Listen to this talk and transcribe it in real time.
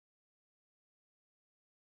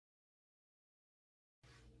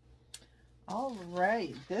All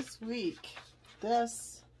right, this week,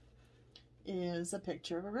 this is a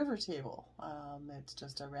picture of a river table. It's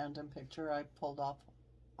just a random picture I pulled off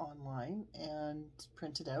online and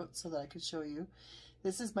printed out so that I could show you.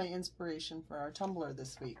 This is my inspiration for our Tumbler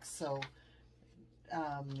this week. So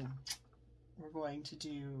we're going to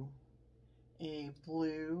do a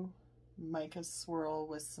blue mica swirl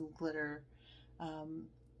with some glitter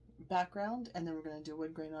background, and then we're going to do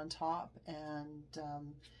wood grain on top and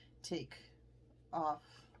take off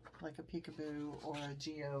like a peekaboo or a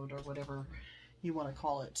geode or whatever you want to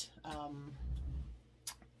call it.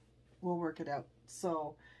 We'll work it out.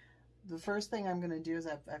 So the first thing I'm going to do is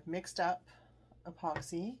I've mixed up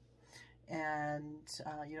epoxy, and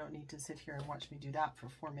you don't need to sit here and watch me do that for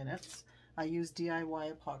 4 minutes. I use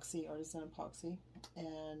DIY epoxy, artisan epoxy,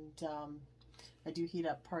 and I do heat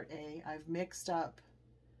up part A. I've mixed up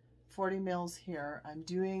 40 mils here. I'm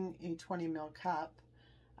doing a 20 mil cup,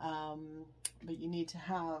 but you need to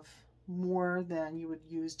have more than you would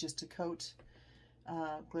use just to coat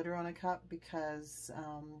glitter on a cup, because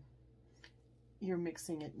you're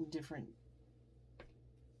mixing it in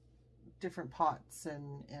different pots,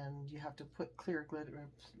 and you have to put clear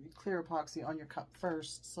epoxy on your cup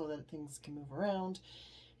first so that things can move around.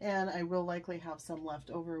 And I will likely have some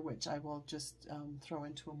left over, which I will just throw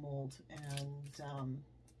into a mold, and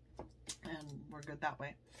we're good that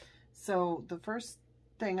way. So the first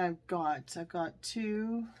thing I've got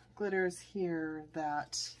 2 glitters here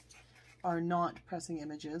that are not pressing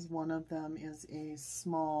images. One of them is a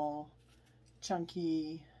small,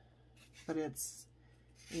 chunky, but it's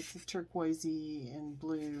turquoisey and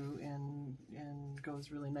blue and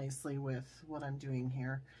goes really nicely with what I'm doing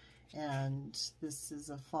here. And this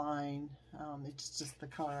is a fine, it's just the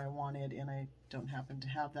color I wanted, and I don't happen to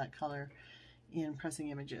have that color in pressing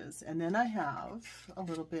images. And then I have a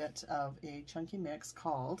little bit of a chunky mix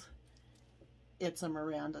called It's a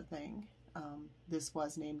Miranda Thing. This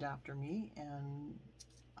was named after me, and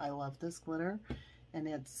I love this glitter, and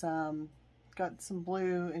it's got some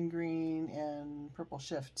blue and green and purple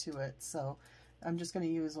shift to it. So I'm just going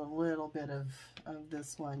to use a little bit of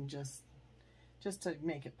this one just to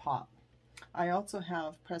make it pop. I also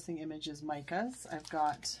have pressing images micas. I've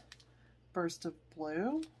got Burst of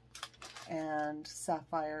Blue and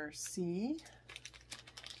Sapphire C,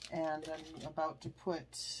 and I'm about to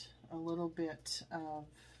put a little bit of,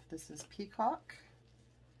 this is Peacock,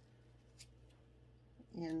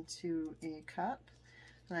 into a cup.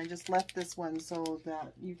 And I just left this one so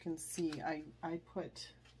that you can see I put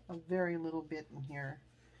a very little bit in here.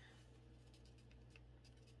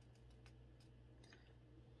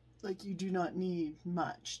 Like, you do not need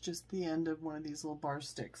much, just the end of one of these little bar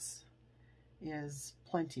sticks is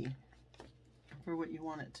plenty for what you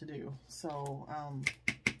want it to do. So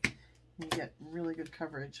you get really good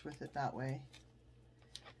coverage with it that way.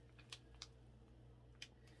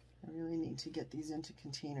 I really need to get these into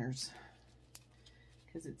containers,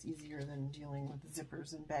 because it's easier than dealing with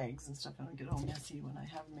zippers and bags and stuff, and I'll get all messy when I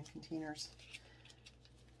have them in containers.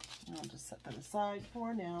 And I'll just set that aside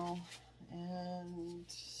for now, and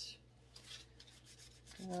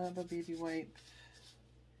grab a baby wipe,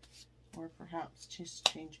 or perhaps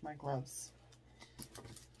just change my gloves.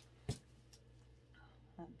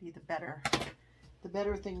 That'd be the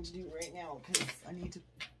better thing to do right now, because I need to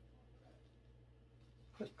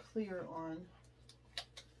put clear on.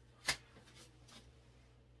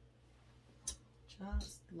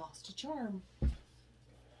 Just lost a charm.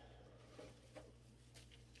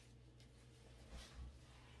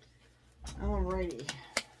 Alrighty.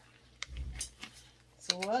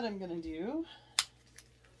 So what I'm going to do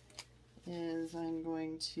is I'm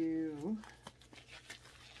going to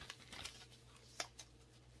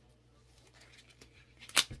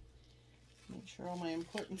make sure all my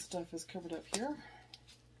important stuff is covered up here.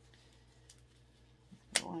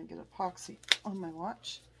 I don't want to get epoxy on my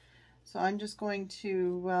watch. So I'm just going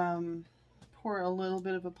to pour a little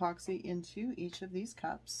bit of epoxy into each of these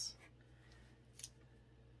cups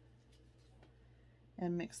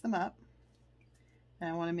and mix them up. And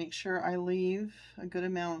I want to make sure I leave a good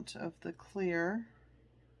amount of the clear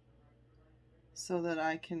so that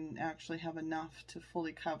I can actually have enough to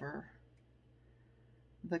fully cover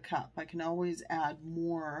the cup. I can always add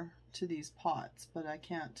more to these pots, but I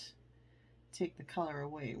can't take the color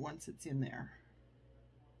away once it's in there.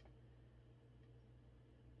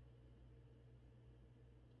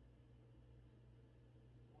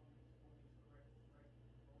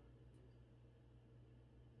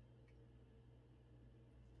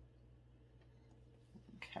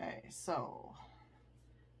 Okay, so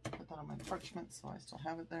put that on my parchment so I still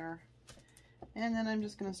have it there. And then I'm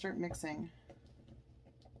just going to start mixing.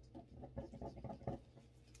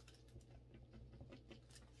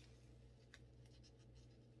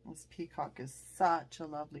 This Peacock is such a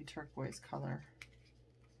lovely turquoise color.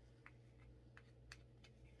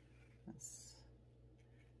 It's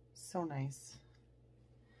so nice.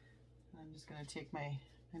 I'm just going to take my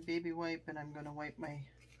baby wipe and I'm going to wipe my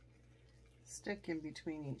stick in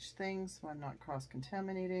between each thing so I'm not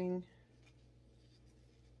cross-contaminating.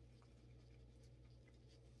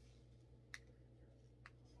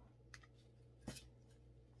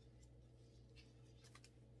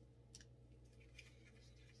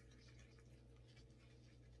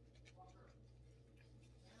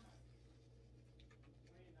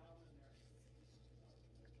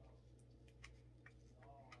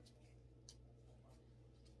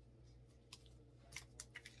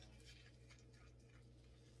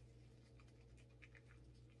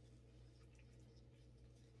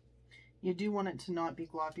 You do want it to not be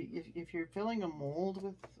gloppy. If you're filling a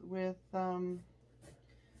mold with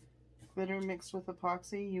glitter mixed with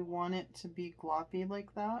epoxy, you want it to be gloppy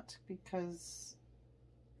like that because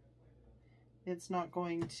it's not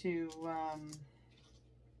going to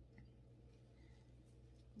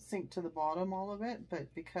sink to the bottom, all of it,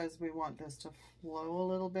 but because we want this to flow a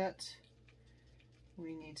little bit,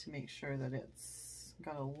 we need to make sure that it's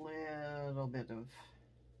got a little bit of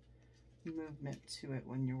movement to it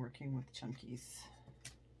when you're working with chunkies.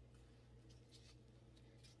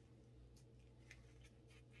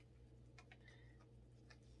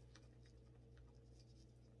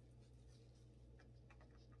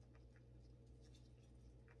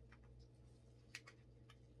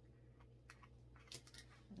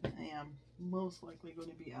 I am most likely going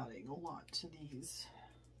to be adding a lot to these,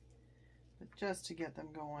 but just to get them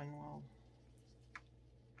going, we'll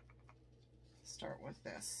start with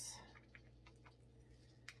this.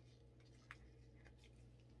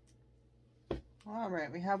 All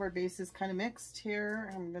right, we have our bases kind of mixed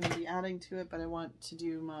here. I'm going to be adding to it, but I want to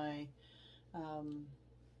do my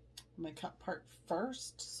my cup part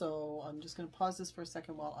first. So I'm just going to pause this for a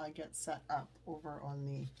second while I get set up over on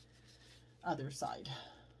the other side.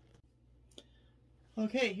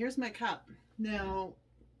 Okay, here's my cup. Now,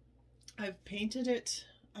 I've painted it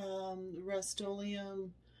Rustoleum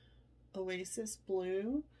Oasis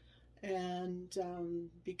blue, and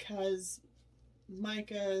because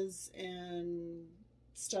micas and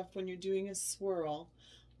stuff when you're doing a swirl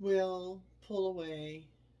will pull away,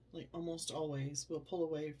 like almost always will pull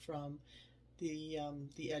away from the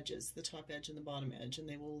edges, the top edge and the bottom edge, and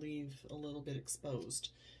they will leave a little bit exposed.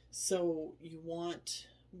 So you want,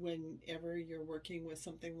 whenever you're working with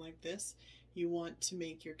something like this, you want to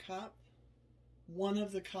make your cup one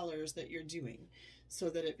of the colors that you're doing so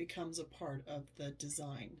that it becomes a part of the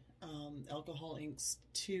design. Alcohol inks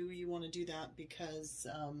too, you want to do that because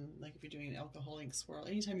like if you're doing an alcohol ink swirl,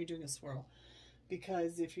 anytime you're doing a swirl,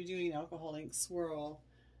 because if you're doing an alcohol ink swirl,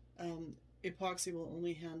 epoxy will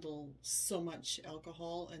only handle so much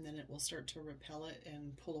alcohol, and then it will start to repel it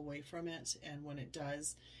and pull away from it, and when it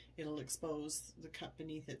does, it'll expose the cup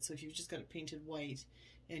beneath it. So if you've just got it painted white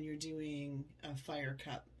and you're doing a fire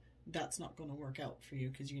cup, that's not going to work out for you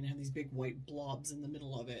because you're going to have these big white blobs in the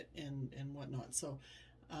middle of it and whatnot. So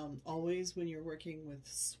always when you're working with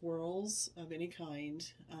swirls of any kind,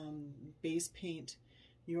 base paint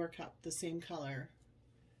your cup the same color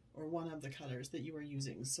or one of the colors that you are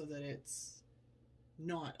using so that it's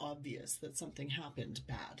not obvious that something happened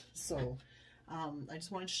bad. So I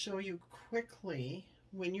just wanted to show you quickly,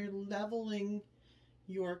 when you're leveling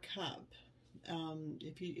your cup,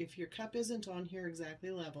 if your cup isn't on here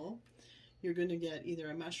exactly level, you're going to get either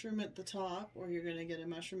a mushroom at the top or you're going to get a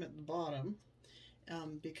mushroom at the bottom,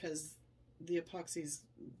 because the epoxy's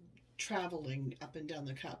traveling up and down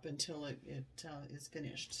the cup until it is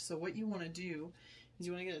finished. So what you want to do is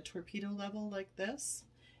you want to get a torpedo level like this,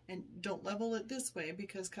 and don't level it this way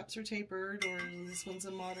because cups are tapered, or this one's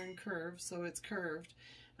a modern curve, so it's curved.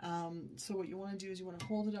 So what you want to do is you want to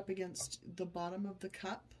hold it up against the bottom of the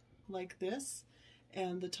cup like this,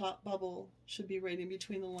 and the top bubble should be right in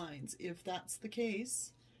between the lines. If that's the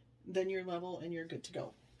case, then you're level and you're good to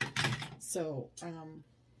go. So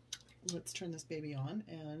let's turn this baby on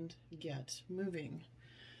and get moving.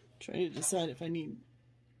 Trying to decide if I need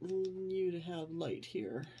you to have light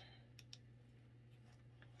here.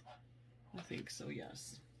 I think so,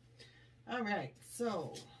 yes. All right,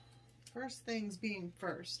 so first things being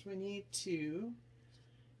first, we need to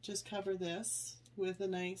just cover this with a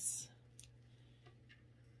nice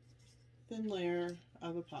thin layer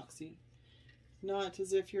of epoxy. Not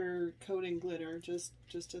as if you're coating glitter, just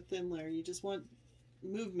a thin layer. You just want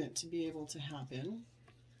movement to be able to happen.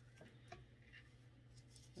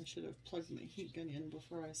 I should have plugged my heat gun in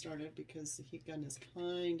before I started because the heat gun is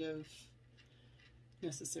kind of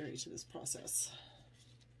necessary to this process.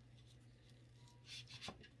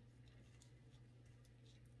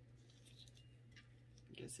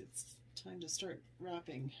 I guess it's time to start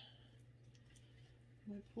wrapping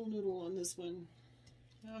my pool noodle on this one.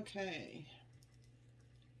 Okay.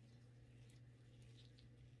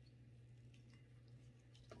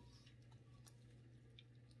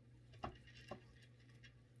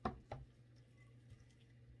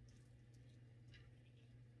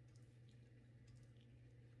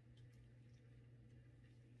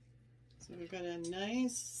 So we've got a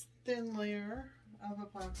nice thin layer of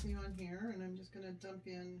epoxy on here, and I'm just going to dump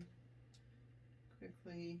in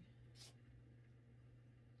quickly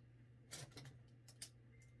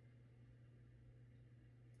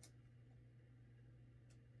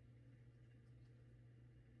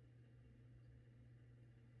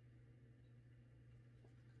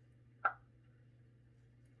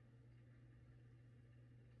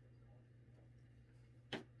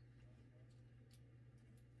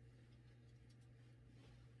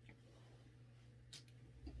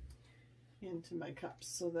into my cups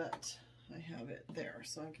so that I have it there.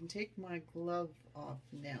 So I can take my glove off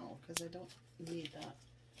now because I don't need that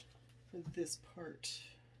for this part.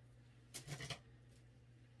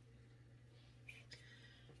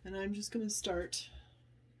 And I'm just going to start.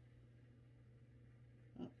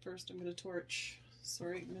 First I'm going to torch.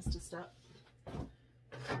 Sorry, missed a step. I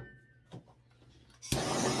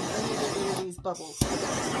need to get rid of these bubbles.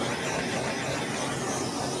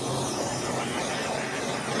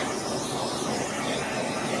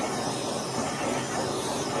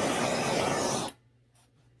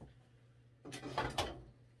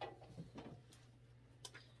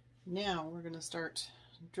 Now we're going to start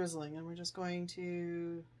drizzling, and we're just going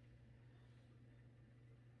to,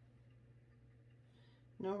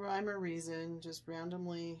 no rhyme or reason, just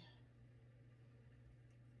randomly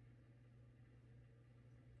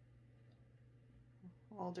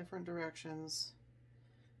all different directions,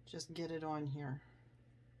 just get it on here.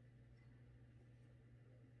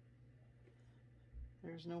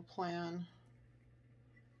 There's no plan.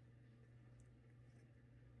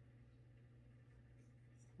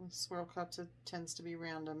 With swirl cups, it tends to be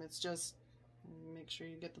random. It's just make sure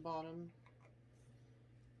you get the bottom.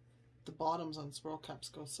 The bottoms on swirl cups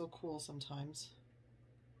go so cool sometimes.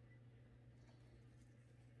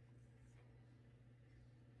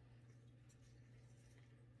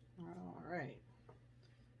 All right.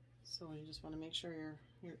 So you just want to make sure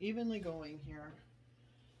you're evenly going here.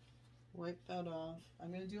 Wipe that off. I'm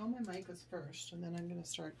going to do all my micas first, and then I'm going to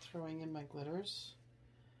start throwing in my glitters.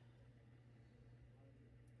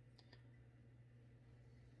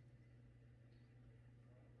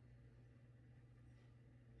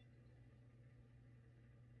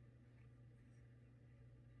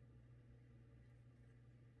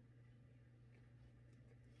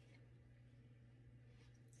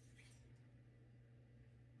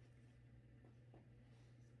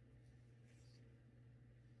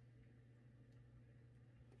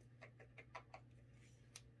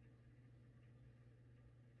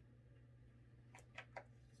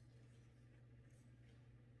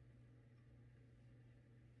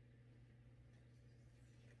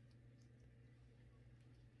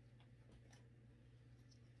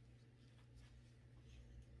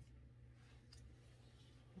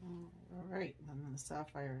 All right, and then the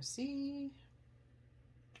Sapphire C.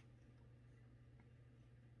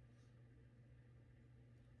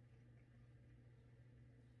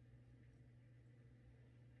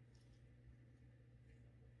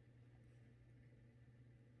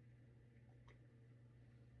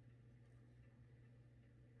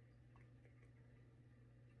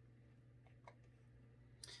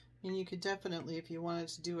 And you could definitely, if you wanted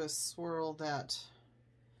to do a swirl that,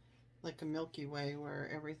 like a Milky Way, where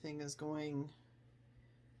everything is going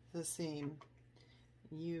the same,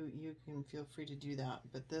 you can feel free to do that.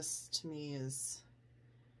 But this, to me, is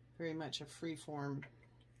very much a free-form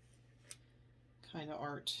kind of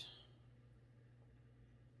art.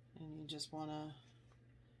 And you just want to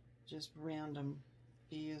just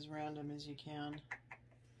be as random as you can,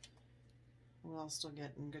 while still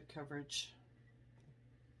getting good coverage.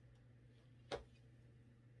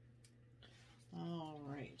 All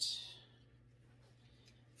right,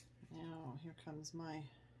 now here comes my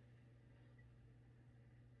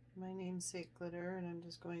namesake glitter, and I'm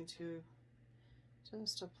just going to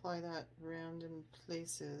just apply that random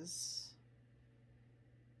places.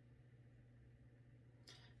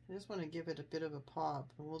 I just want to give it a bit of a pop,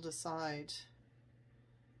 and we'll decide,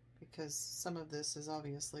 because some of this is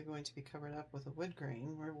obviously going to be covered up with a wood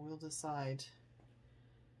grain, where we'll decide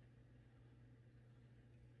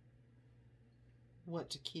what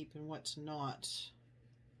to keep and what to not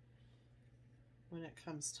when it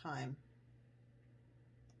comes time.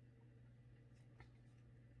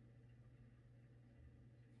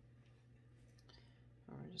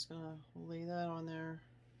 just going to lay that on there,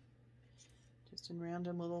 just in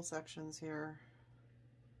random little sections here.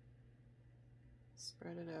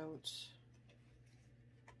 Spread it out.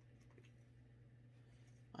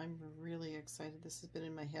 I'm really excited. This has been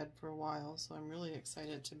in my head for a while, so I'm really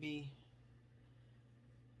excited to be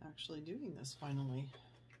actually doing this finally.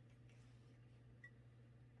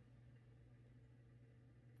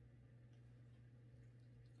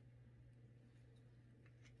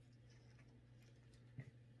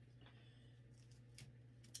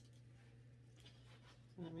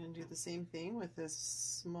 And I'm going to do the same thing with this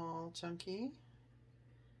small chunky.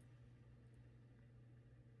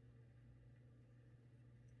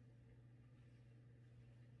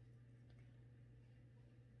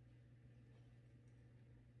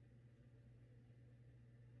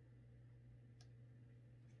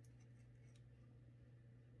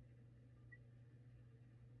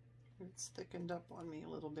 It's thickened up on me a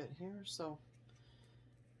little bit here, so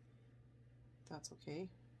that's okay.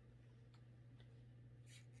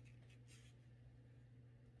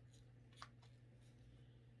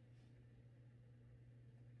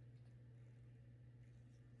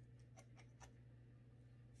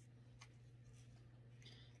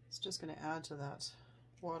 It's just going to add to that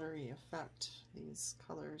watery effect, these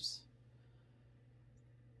colors.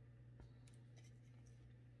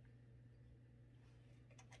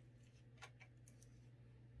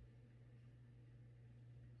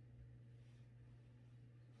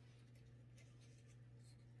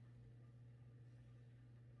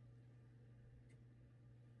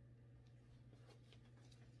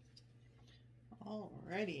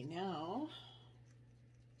 Alrighty, now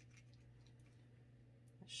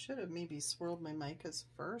I should have maybe swirled my micas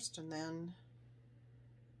first and then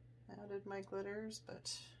added my glitters,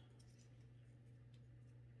 but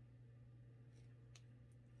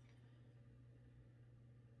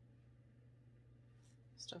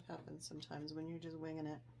stuff happens sometimes when you're just winging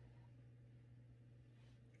it.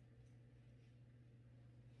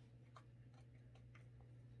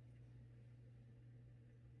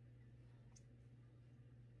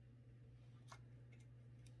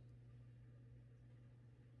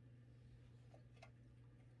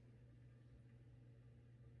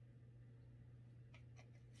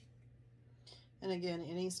 And again,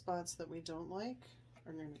 any spots that we don't like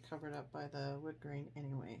are going to be covered up by the wood grain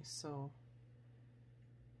anyway, so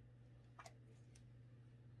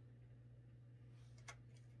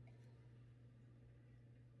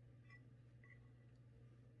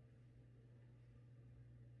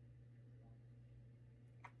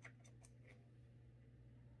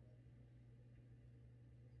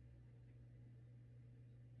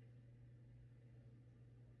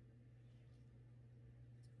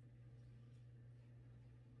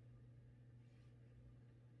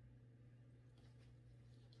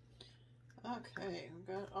okay, we've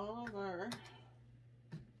got all of our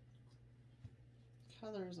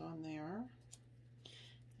colors on there,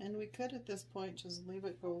 and we could at this point just leave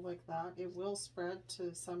it go like that. It will spread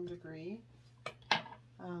to some degree.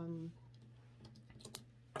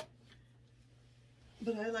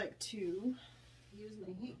 But I like to use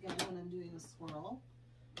my heat gun when I'm doing a swirl.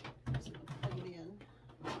 So I'll plug it in.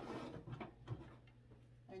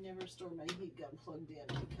 I never store my heat gun plugged in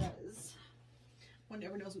because one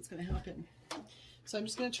never knows what's going to happen. So I'm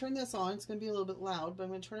just going to turn this on. It's going to be a little bit loud, but I'm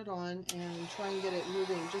going to turn it on and try and get it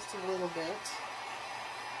moving just a little bit.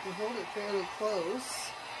 We hold it fairly close.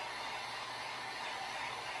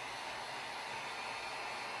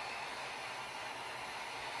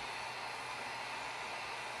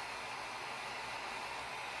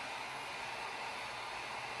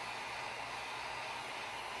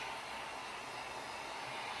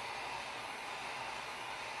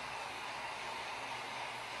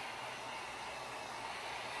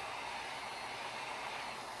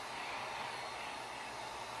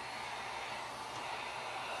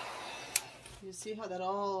 You see how that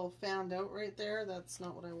all fanned out right there? That's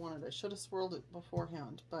not what I wanted. I should have swirled it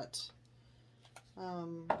beforehand, but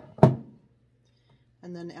and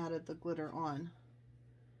then added the glitter on.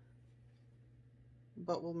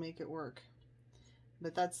 But we'll make it work.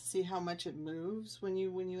 But that's, see how much it moves when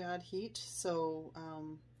you add heat. So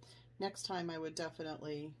next time I would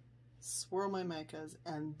definitely swirl my micas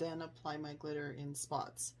and then apply my glitter in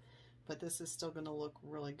spots. But this is still going to look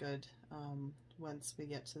really good once we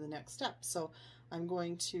get to the next step. So I'm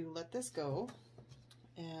going to let this go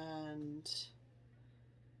and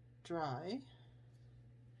dry,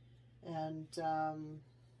 and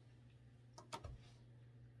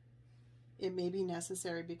it may be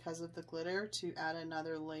necessary because of the glitter to add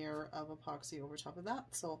another layer of epoxy over top of that.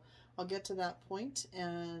 So I'll get to that point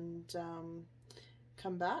and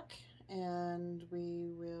come back and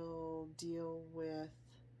we will deal with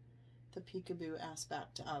the peekaboo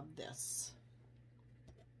aspect of this.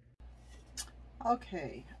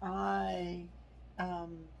 Okay, I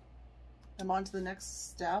am on to the next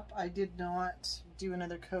step. I did not do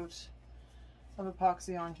another coat of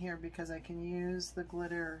epoxy on here because I can use the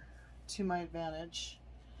glitter to my advantage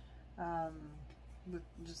with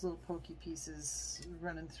just little pokey pieces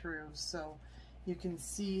running through. So you can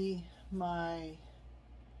see my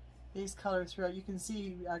base color throughout. You can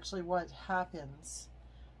see actually what happens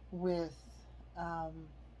with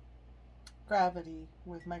gravity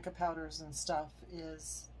with mica powders and stuff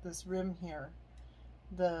is this rim here,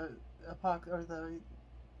 the epoxy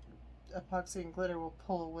and glitter will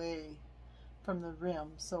pull away from the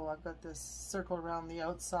rim. So I've got this circle around the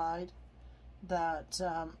outside that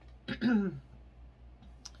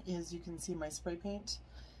is, you can see my spray paint.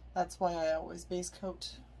 That's why I always base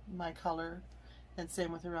coat my color, and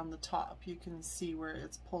same with around the top. You can see where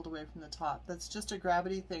it's pulled away from the top. That's just a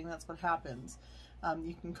gravity thing. That's what happens.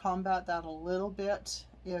 You can combat that a little bit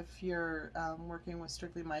if you're working with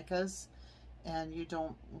strictly micas and you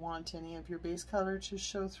don't want any of your base color to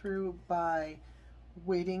show through by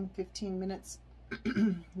waiting 15 minutes,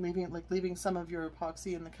 leaving some of your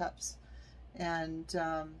epoxy in the cups, and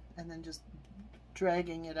then just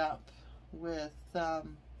dragging it up with a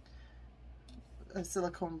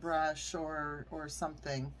silicone brush or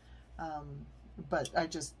something. But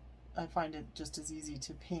I find it just as easy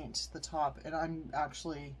to paint the top, and I'm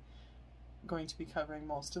actually going to be covering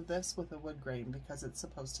most of this with a wood grain because it's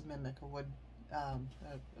supposed to mimic a wood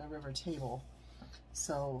a river table.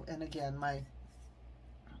 So, and again, my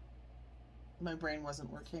brain wasn't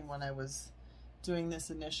working when I was doing this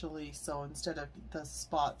initially, so instead of the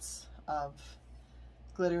spots of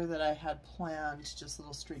glitter that I had planned, just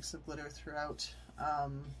little streaks of glitter throughout,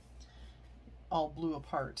 all blew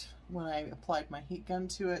apart when I applied my heat gun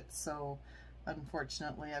to it. So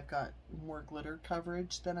unfortunately I've got more glitter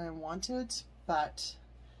coverage than I wanted, but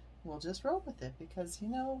we'll just roll with it because, you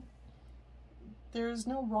know, there's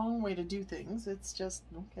no wrong way to do things. It's just,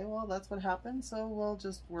 okay, well, that's what happened, so we'll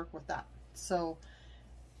just work with that. So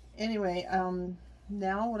anyway,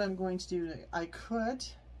 now what I'm going to do, I could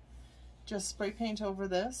just spray paint over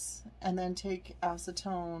this and then take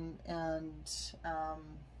acetone and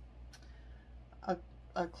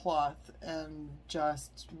a cloth and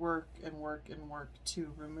just work and work and work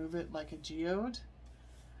to remove it like a geode.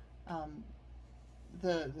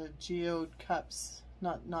 The geode cups,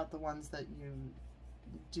 not the ones that you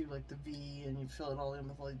do like the V and you fill it all in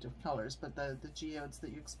with all the different colors, but the geodes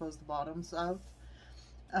that you expose the bottoms of,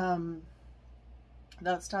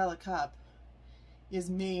 that style of cup is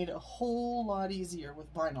made a whole lot easier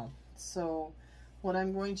with vinyl. So what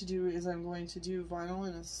I'm going to do is I'm going to do vinyl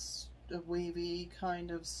in a wavy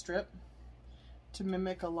kind of strip to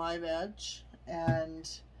mimic a live edge, and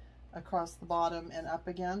across the bottom and up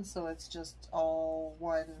again, so it's just all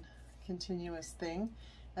one continuous thing.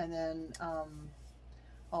 And then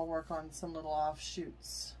I'll work on some little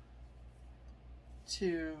offshoots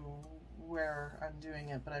to where I'm doing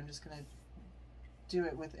it, but I'm just going to do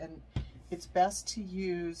it with, and it's best to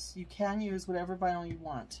use, you can use whatever vinyl you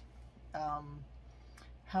want.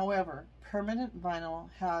 However, permanent vinyl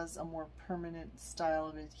has a more permanent style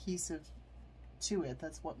of adhesive to it.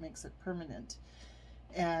 That's what makes it permanent.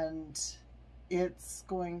 And it's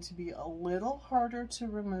going to be a little harder to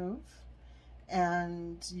remove,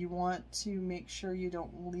 and you want to make sure you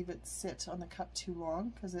don't leave it sit on the cup too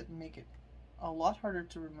long because it'll make it a lot harder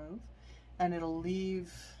to remove, and it'll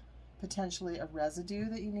leave potentially a residue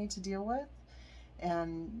that you need to deal with,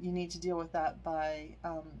 and you need to deal with that by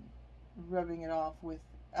rubbing it off with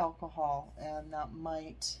alcohol, and that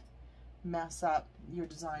might mess up your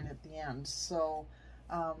design at the end. So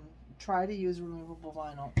try to use removable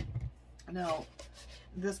vinyl. Now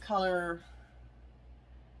this color,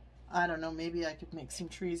 I don't know, maybe I could make some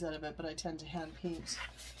trees out of it, but I tend to hand paint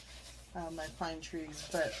my pine trees,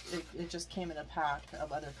 but it just came in a pack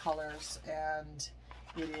of other colors, and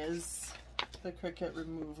it is the Cricut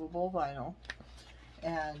removable vinyl,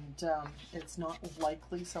 and it's not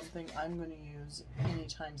likely something I'm going to use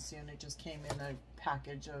anytime soon. It just came in a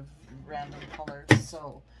package of random colors,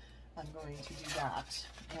 so I'm going to do that,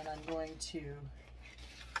 and I'm going to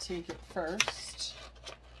take it first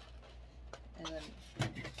and then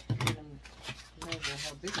measure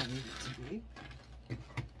how big I need it to be.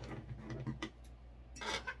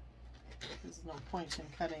 There's no point in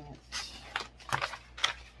cutting it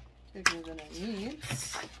bigger than it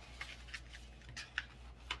needs.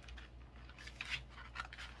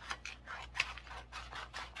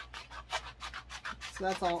 So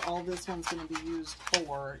that's all this one's going to be used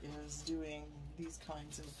for, is doing these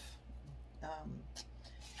kinds of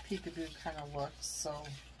peekaboo kind of looks. So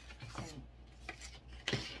I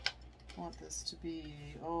want this to be,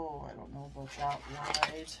 oh, I don't know about that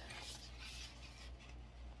wide.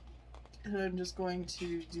 And I'm just going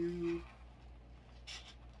to do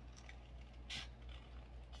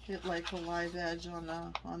it like a live edge on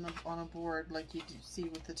a board, like you do see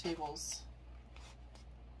with the tables,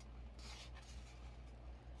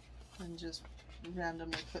 and just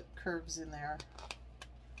randomly put curves in there.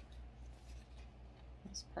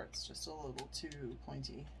 This part's just a little too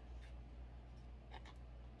pointy.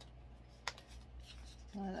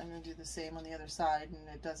 And I'm going to do the same on the other side, and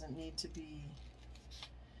it doesn't need to be,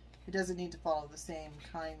 it doesn't need to follow the same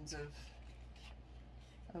kinds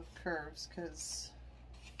of curves, because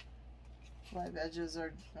live edges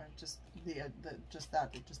are just they're just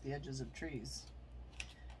the edges of trees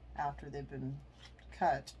after they've been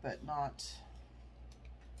cut, but not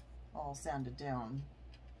all sanded down.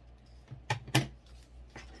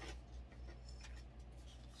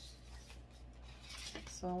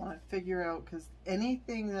 So I want to figure out, because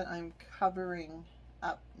anything that I'm covering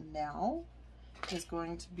up now is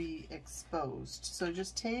going to be exposed. So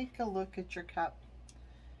just take a look at your cup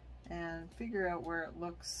and figure out where it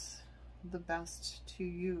looks the best to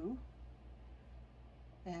you.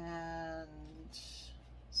 And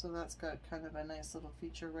so that's got kind of a nice little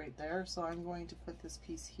feature right there. So I'm going to put this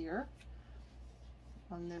piece here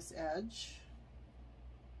on this edge,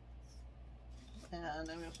 and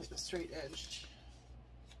I'm going to put the straight edge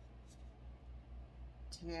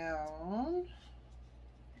down,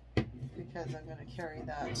 because I'm going to carry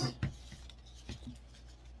that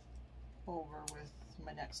over with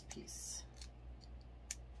my next piece.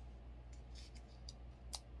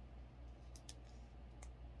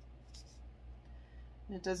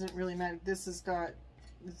 And it doesn't really matter. This is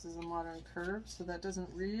a modern curve, so that doesn't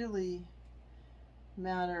really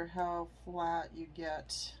matter how flat you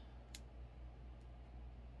get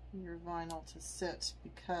your vinyl to sit,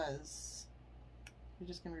 because you're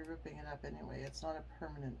just going to be ripping it up anyway. It's not a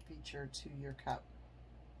permanent feature to your cup.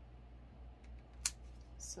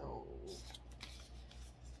 So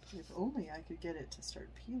if only I could get it to start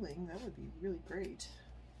peeling, that would be really great.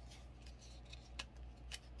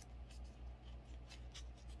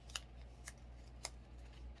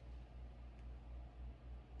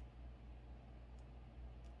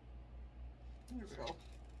 There we go.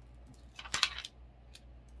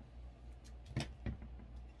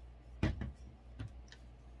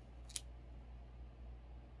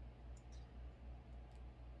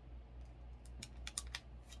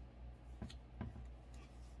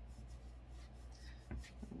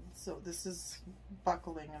 So this is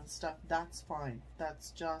buckling and stuff. That's fine.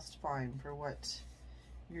 That's just fine for what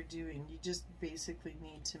you're doing. You just basically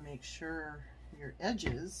need to make sure your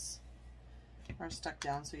edges are stuck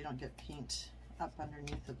down so you don't get paint up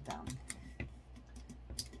underneath of them.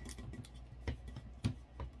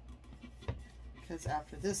 Because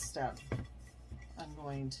after this step, I'm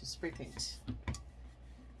going to spray paint.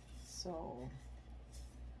 So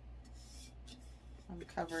I'm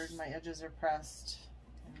covered, my edges are pressed.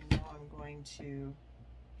 And now I'm going to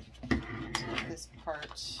take this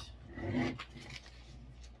part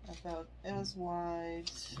about as wide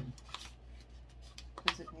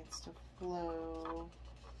as it needs to flow.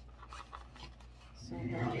 So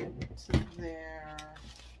about to there.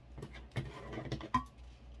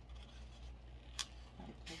 I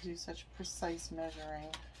do such precise measuring.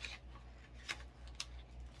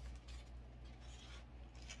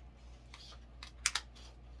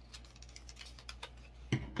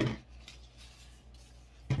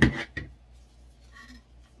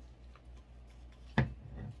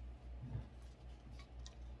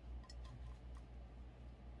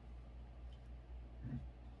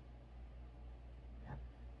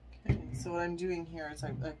 So what I'm doing here is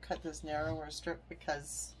I've cut this narrower strip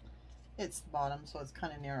because it's the bottom, so it's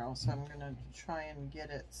kind of narrow. So I'm going to try and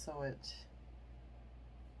get it so it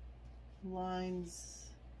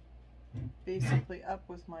lines basically up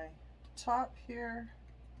with my top here,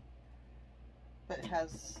 but it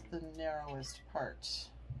has the narrowest part.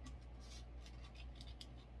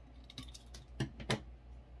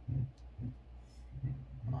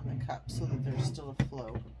 On the cup so that there's still a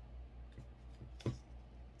flow.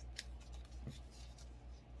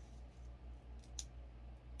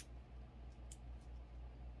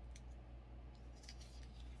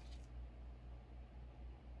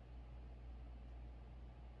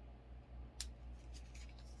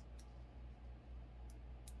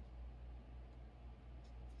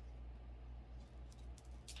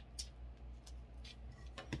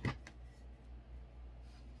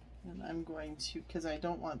 And I'm going to, because I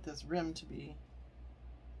don't want this rim to be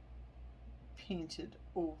painted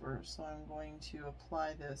over, so I'm going to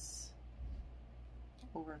apply this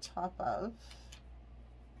over top of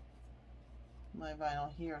my vinyl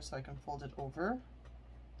here so I can fold it over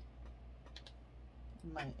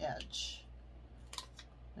my edge.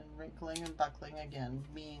 And wrinkling and buckling again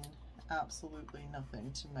mean absolutely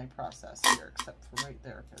nothing to my process here, except for right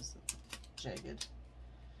there because it's jagged.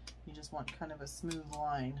 You just want kind of a smooth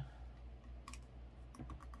line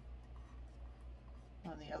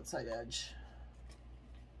on the outside edge.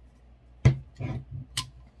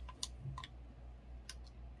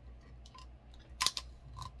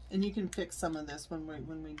 And you can fix some of this when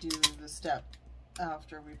we do the step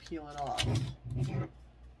after we peel it off.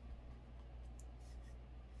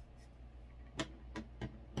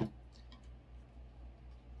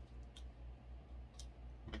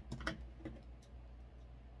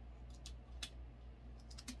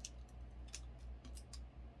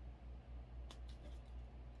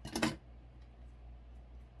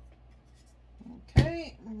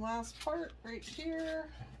 Okay, last part right here.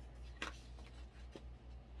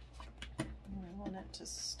 I want it to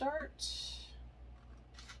start.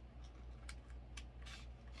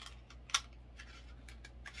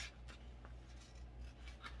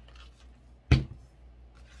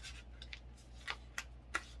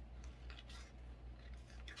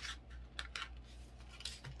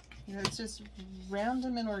 You know, it's just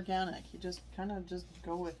random and organic. You just kind of just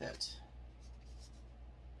go with it.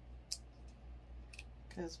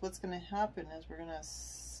 Because what's going to happen is we're going to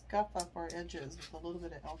scuff up our edges with a little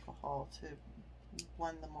bit of alcohol to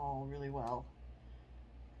blend them all really well.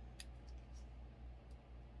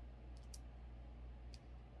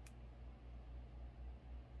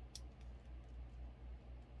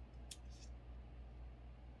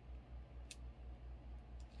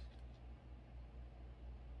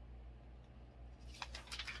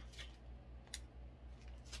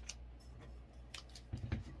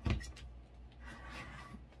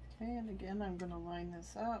 Okay, and again, I'm going to line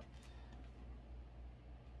this up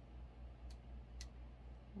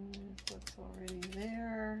with what's already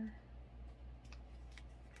there.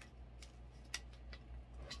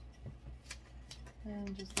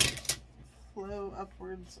 And just let it flow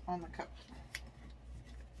upwards on the cup.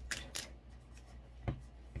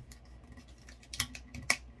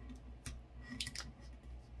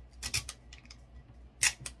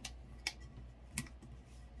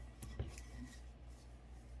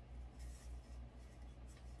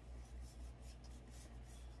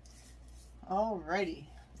 Alrighty,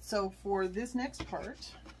 so for this next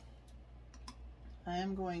part, I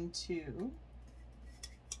am going to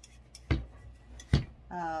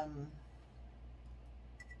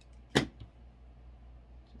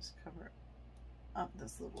just cover up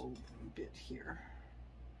this little bit here.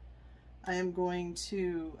 I am going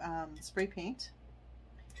to spray paint,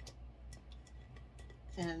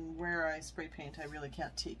 and where I spray paint I really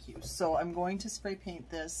can't take you. So I'm going to spray paint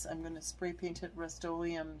this. I'm going to spray paint it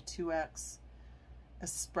Rustoleum 2X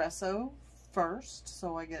Espresso first,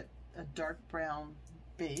 so I get a dark brown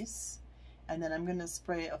base, and then I'm going to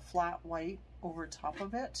spray a flat white over top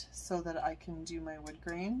of it so that I can do my wood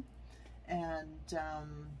grain, and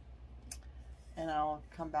I'll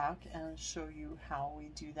come back and show you how we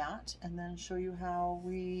do that, and then show you how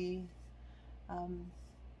we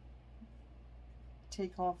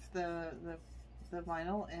take off the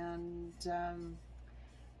vinyl and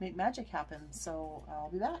make magic happen. So I'll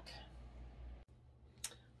be back.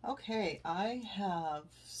 Okay, I have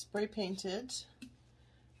spray painted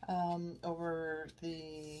over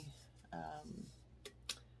the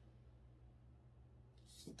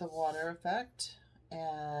water effect,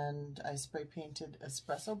 and I spray painted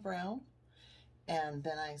espresso brown, and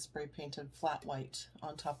then I spray painted flat white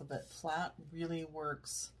on top of it. Flat really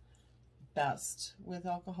works best with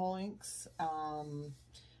alcohol inks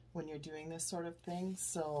when you're doing this sort of thing,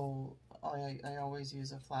 so I always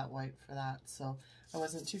use a flat white for that. So I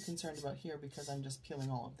wasn't too concerned about here because I'm just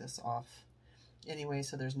peeling all of this off anyway,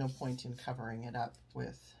 so there's no point in covering it up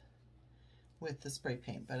with the spray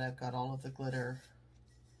paint. But I've got all of the glitter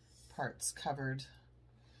parts covered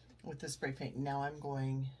with the spray paint. Now I'm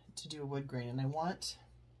going to do a wood grain, and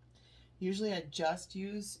usually I just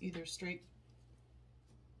use either straight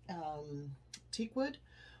teakwood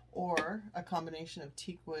or a combination of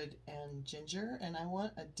teakwood and ginger, and I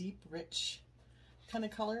want a deep rich kind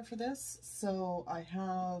of color for this. So I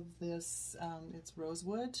have this it's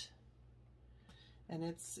rosewood, and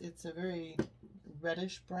it's a very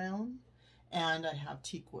reddish brown, and I have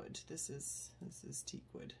teakwood. This is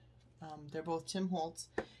teakwood, They're both Tim Holtz,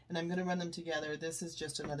 and I'm going to run them together. This is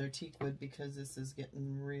just another Teakwood because this is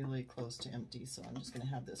getting really close to empty, so I'm just going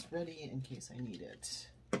to have this ready in case I need it.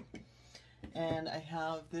 And I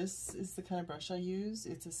have, this is the kind of brush I use.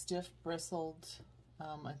 It's a stiff bristled,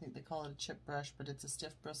 I think they call it a chip brush, but it's a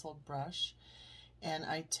stiff bristled brush. And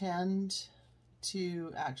I tend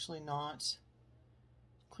to actually not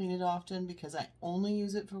clean it often because I only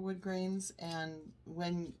use it for wood grains, and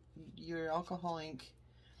when your alcohol ink,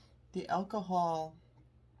 the alcohol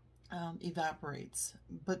evaporates,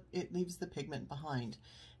 but it leaves the pigment behind.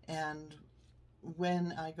 And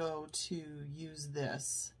when I go to use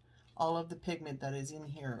this, all of the pigment that is in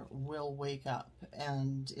here will wake up,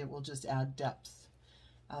 and it will just add depth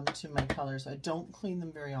to my colors. I don't clean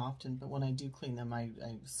them very often, but when I do clean them, I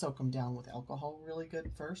soak them down with alcohol really good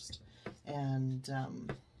first, and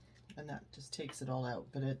that just takes it all out,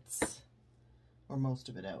 but it's, or most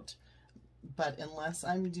of it out. But unless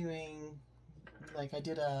I'm doing, like I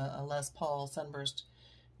did a Les Paul Sunburst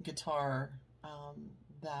guitar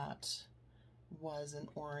that was an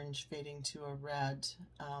orange fading to a red,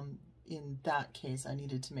 in that case I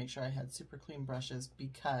needed to make sure I had super clean brushes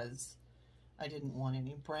because I didn't want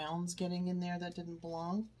any browns getting in there that didn't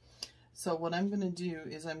belong. So what I'm going to do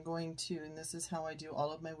is I'm going to, and this is how I do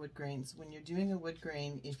all of my wood grains. When you're doing a wood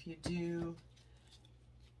grain, if you do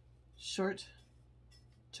short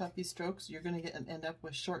choppy strokes, you're going to end up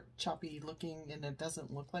with short choppy looking, and it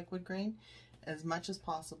doesn't look like wood grain. As much as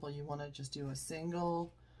possible, you want to just do a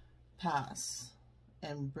single pass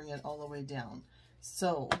and bring it all the way down.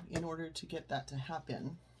 So in order to get that to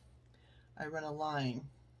happen, I run a line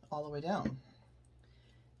all the way down.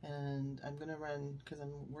 And I'm going to run, because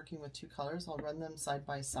I'm working with two colors, I'll run them side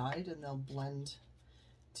by side and they'll blend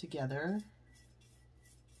together.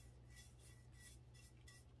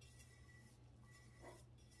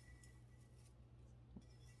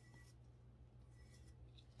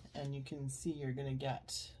 And you can see you're going to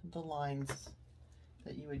get the lines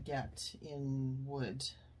that you would get in wood.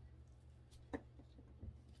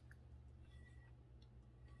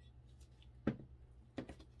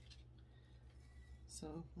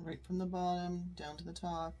 So right from the bottom down to the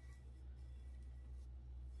top.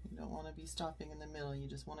 You don't want to be stopping in the middle, you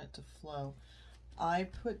just want it to flow. I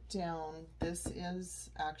put down, this is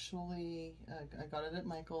actually, I got it at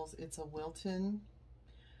Micas, it's a Wilton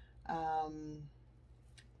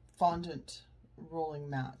fondant rolling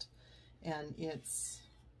mat, and it's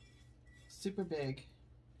super big,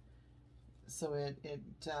 so it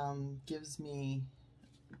gives me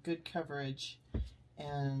good coverage.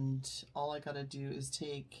 And all I gotta do is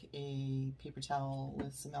take a paper towel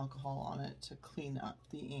with some alcohol on it to clean up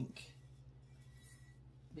the ink,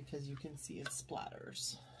 because you can see it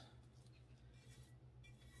splatters.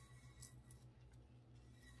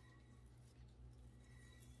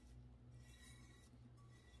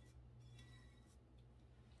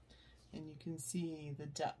 And you can see the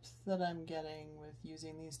depth that I'm getting with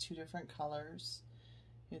using these two different colors.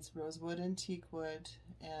 It's Rosewood and Teakwood,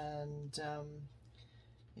 and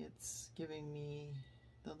it's giving me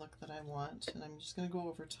the look that I want. And I'm just going to go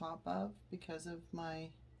over top of, because of my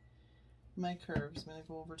curves, I'm going to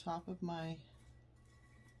go over top of my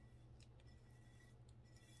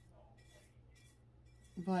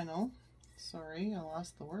vinyl. Sorry, I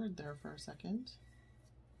lost the word there for a second.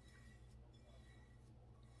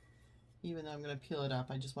 Even though I'm going to peel it up,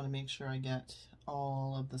 I just want to make sure I get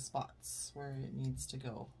all of the spots where it needs to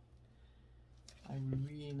go. I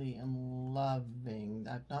really am loving,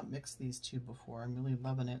 I've not mixed these two before, I'm really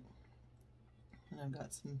loving it. And I've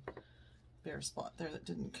got some bare spot there that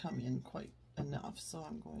didn't come in quite enough, so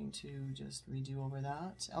I'm going to just redo over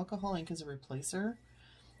that. Alcohol ink is a replacer,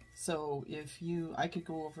 so if you, I could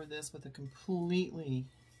go over this with a completely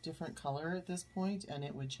different color at this point and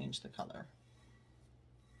it would change the color.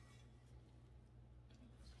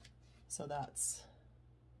 So that's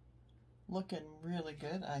looking really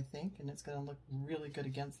good, I think, and it's going to look really good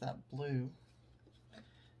against that blue.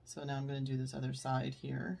 So now I'm going to do this other side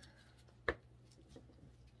here.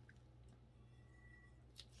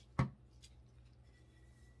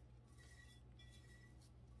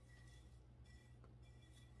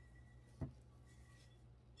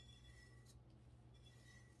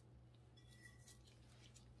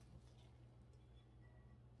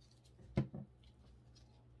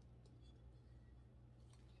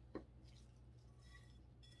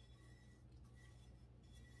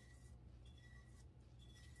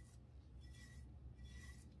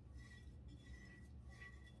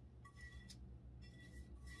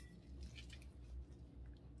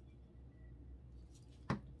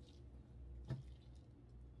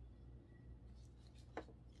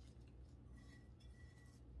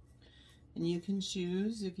 And you can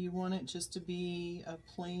choose if you want it just to be a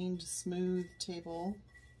plain, smooth table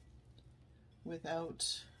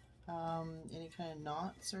without any kind of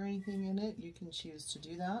knots or anything in it. You can choose to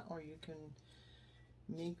do that, or you can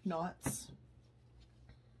make knots.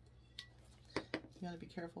 You gotta be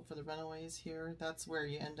careful for the runaways here. That's where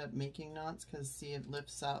you end up making knots, because see, it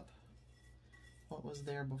lifts up what was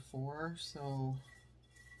there before. So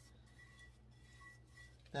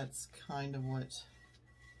that's kind of what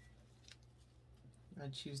I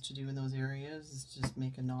choose to do in those areas, is just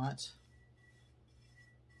make a knot.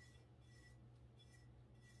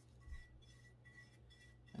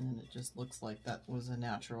 And then it just looks like that was a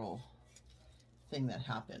natural thing that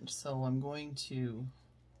happened. So I'm going to,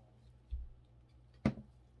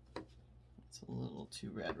 it's a little too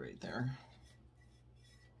red right there.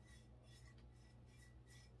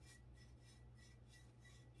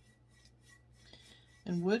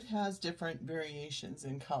 And wood has different variations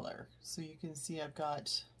in color. So you can see I've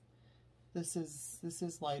got, this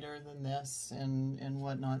is lighter than this and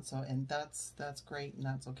whatnot. So, and that's great, and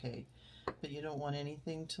that's okay. But you don't want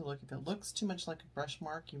anything to look, if it looks too much like a brush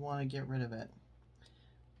mark, you want to get rid of it.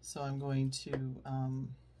 So I'm going to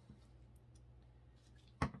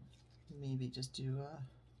maybe just do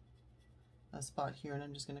a spot here, and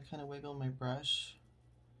I'm just going to kind of wiggle my brush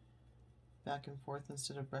back and forth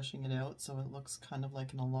instead of brushing it out, so it looks kind of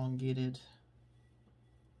like an elongated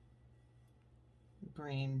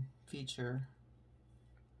brain feature.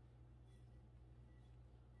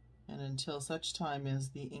 And until such time as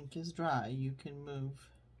the ink is dry, you can move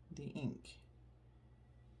the ink.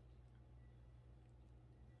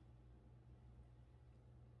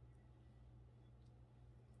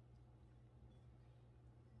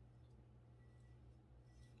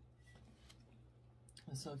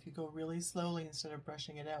 So if you go really slowly instead of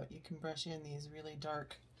brushing it out, you can brush in these really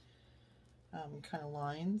dark kind of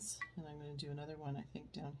lines. And I'm going to do another one, I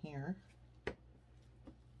think, down here.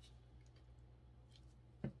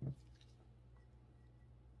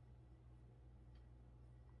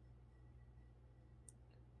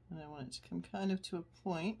 And I want it to come kind of to a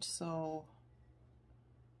point, so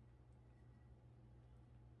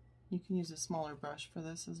you can use a smaller brush for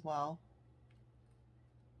this as well.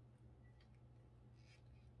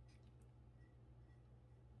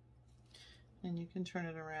 And you can turn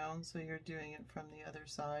it around so you're doing it from the other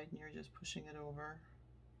side and you're just pushing it over.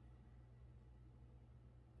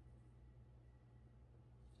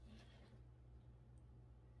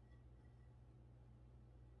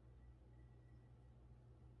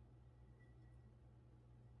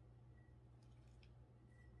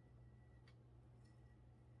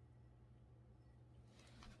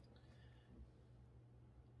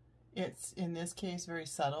 It's, in this case, very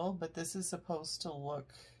subtle, but this is supposed to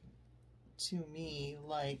look to me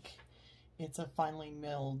like it's a finely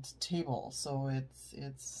milled table, so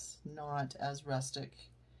it's not as rustic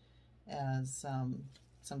as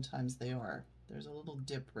sometimes they are. There's a little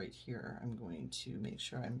dip right here. I'm going to make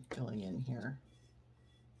sure I'm filling in here.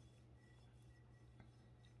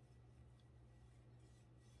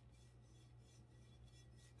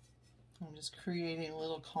 I'm just creating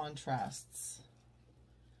little contrasts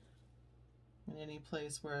in any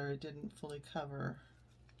place where it didn't fully cover.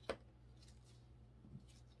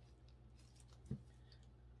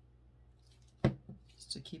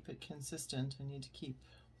 Just to keep it consistent, I need to keep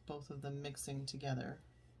both of them mixing together.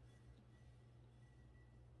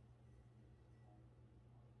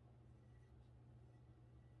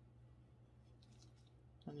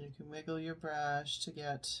 And you can wiggle your brush to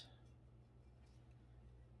get,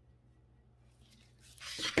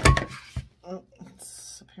 oh,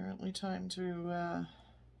 it's apparently time to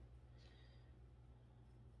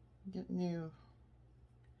get new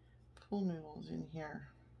pool noodles in here.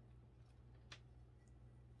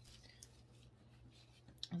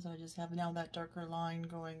 So I just have now that darker line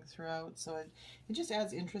going throughout, so it just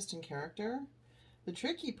adds interest and character. The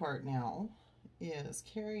tricky part now is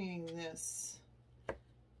carrying this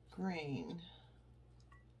grain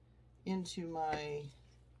into my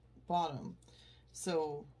bottom.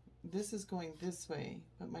 So this is going this way,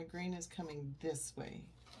 but my grain is coming this way.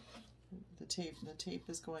 The tape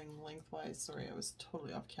is going lengthwise. Sorry, I was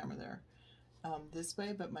totally off camera there. This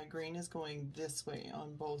way, but my grain is going this way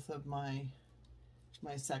on both of my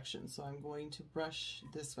sections. So I'm going to brush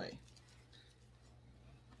this way.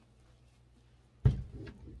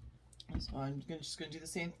 So I'm just going to do the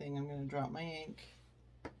same thing. I'm going to drop my ink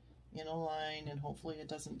in a line, and hopefully it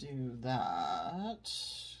doesn't do that.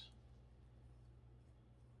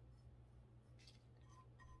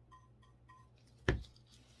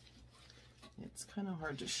 It's kind of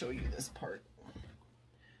hard to show you this part.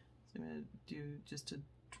 So I'm going to do just a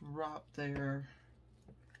drop there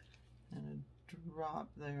and a drop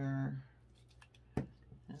there,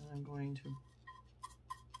 and I'm going to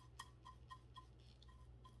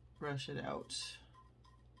brush it out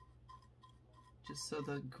just so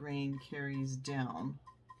the grain carries down,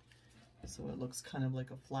 so it looks kind of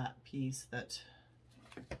like a flat piece that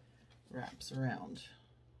wraps around.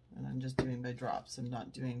 And I'm just doing by drops, I'm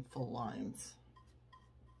not doing full lines.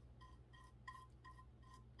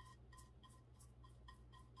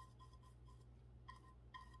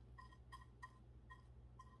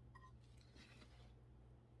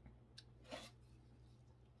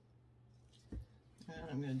 And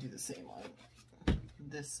I'm going to do the same on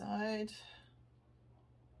this side.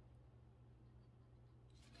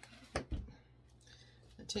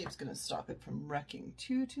 The tape's going to stop it from wrecking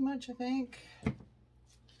too much, I think.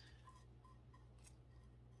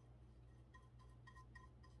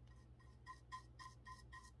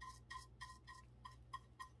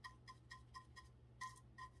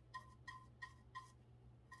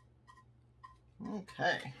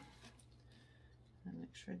 Okay. And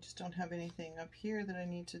make sure I just don't have anything up here that I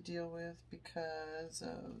need to deal with because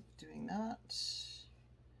of doing that.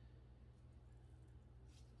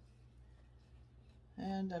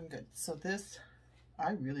 And I'm good. So this,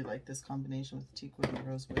 I really like this combination with Teakwood and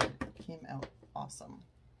Rosewood. It came out awesome.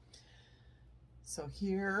 So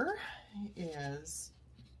here is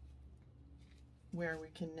where we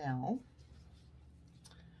can now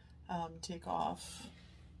take off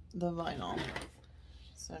the vinyl.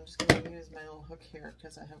 So I'm just going to use my little hook here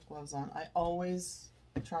because I have gloves on. I always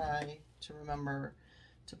try to remember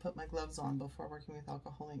to put my gloves on before working with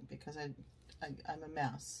alcohol ink because I'm a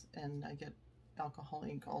mess and I get alcohol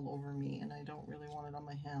ink all over me and I don't really want it on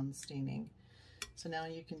my hands staining. So now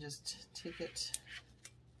you can just take it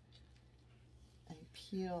and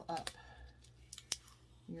peel up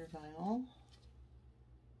your vinyl.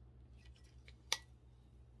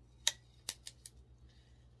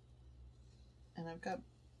 And I've got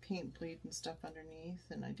paint bleed and stuff underneath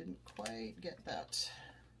and I didn't quite get that.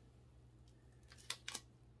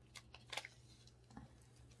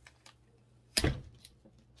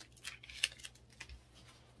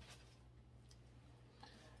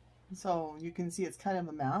 So you can see it's kind of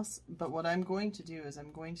a mess, but what I'm going to do is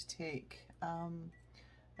I'm going to take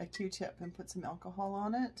a Q-tip and put some alcohol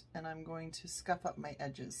on it, and I'm going to scuff up my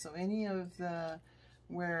edges. So any of the,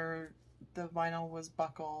 where the vinyl was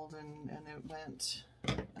buckled and it went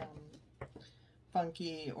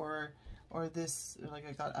funky, or this, like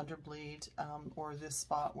I got underbleed, or this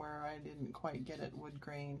spot where I didn't quite get it wood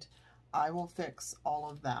grained, I will fix all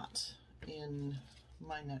of that in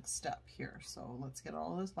my next step here. So let's get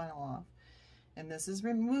all of this vinyl off. And this is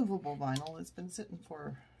removable vinyl. It's been sitting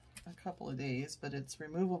for a couple of days, but it's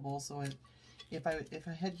removable, so if I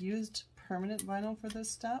had used permanent vinyl for this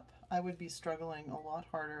step, I would be struggling a lot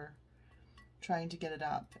harder trying to get it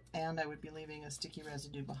up, and I would be leaving a sticky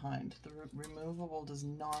residue behind. The removable does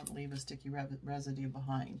not leave a sticky residue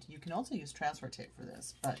behind. You can also use transfer tape for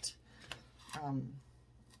this, but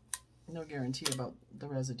no guarantee about the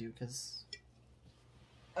residue because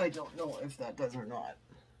I don't know if that does or not.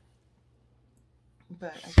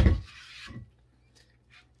 But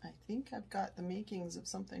I think I've got the makings of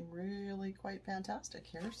something really quite fantastic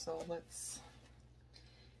here. So let's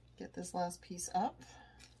get this last piece up.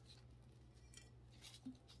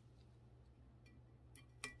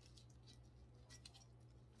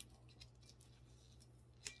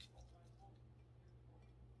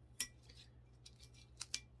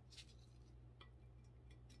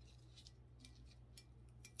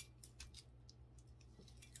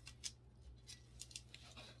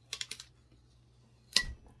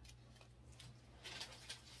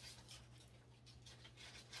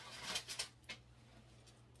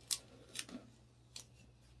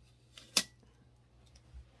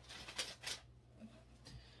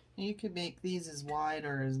 You could make these as wide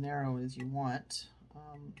or as narrow as you want.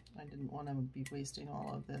 I didn't want to be wasting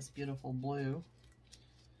all of this beautiful blue,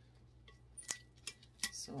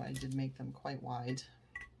 so I did make them quite wide.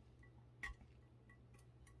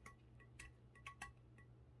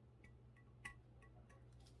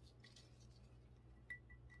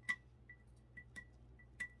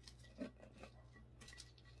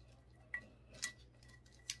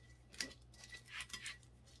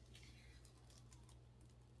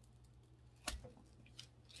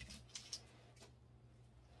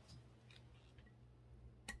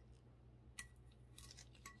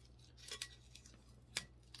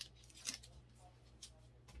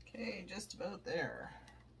 Okay, just about there.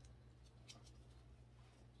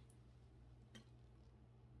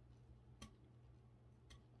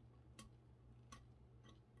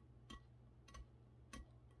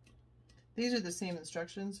 These are the same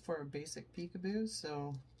instructions for a basic peekaboo,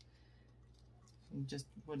 so you just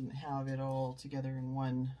wouldn't have it all together in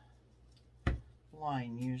one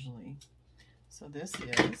line usually. So this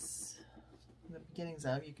is the beginnings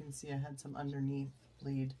of, you can see I had some underneath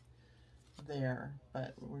bleed there,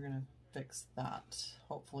 but we're going to fix that.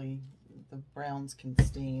 Hopefully the browns can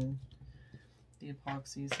stain the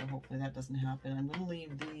epoxy, so hopefully that doesn't happen. I'm going to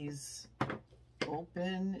leave these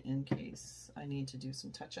open in case I need to do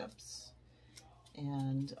some touch-ups,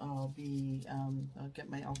 and I'll get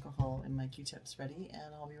my alcohol and my Q-tips ready,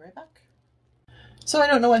 and I'll be right back. So I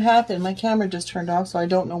don't know what happened. My camera just turned off, so I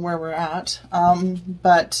don't know where we're at.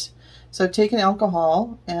 So I've taken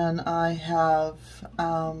alcohol and I have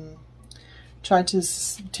tried to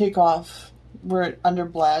take off where it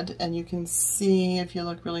underbled, and you can see if you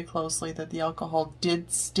look really closely that the alcohol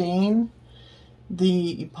did stain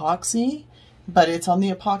the epoxy, but it's on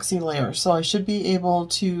the epoxy layer, so I should be able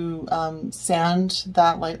to sand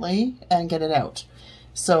that lightly and get it out.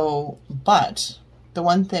 So, but the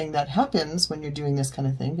one thing that happens when you're doing this kind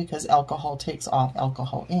of thing, because alcohol takes off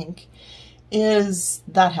alcohol ink, is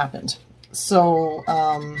that happened. So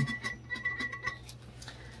I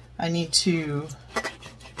need to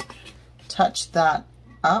touch that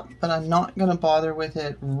up, but I'm not going to bother with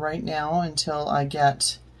it right now until I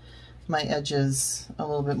get my edges a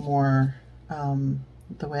little bit more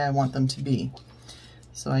the way I want them to be.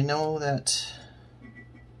 So I know that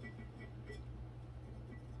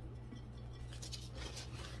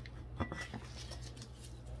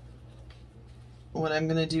what I'm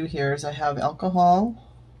going to do here is I have alcohol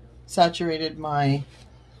saturated my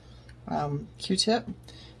Q-tip.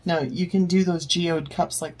 Now you can do those geode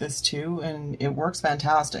cups like this too, and it works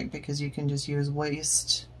fantastic because you can just use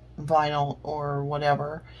waste vinyl or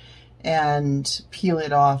whatever and peel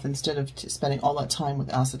it off instead of spending all that time with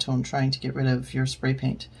acetone trying to get rid of your spray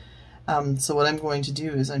paint. So what I'm going to do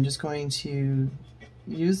is I'm just going to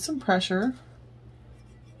use some pressure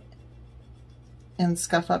and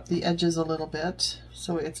scuff up the edges a little bit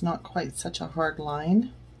so it's not quite such a hard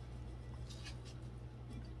line.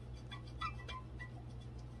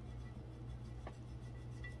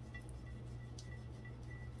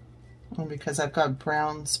 And because I've got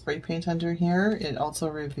brown spray paint under here, it also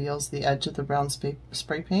reveals the edge of the brown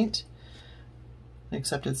spray paint,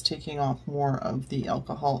 except it's taking off more of the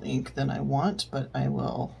alcohol ink than I want, but I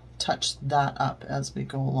will touch that up as we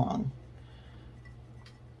go along.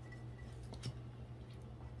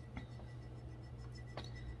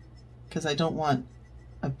 Because I don't want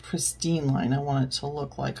a pristine line, I want it to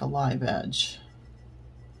look like a live edge.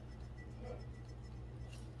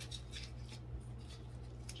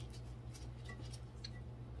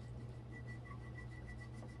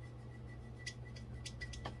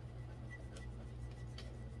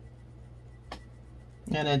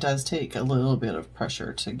 And it does take a little bit of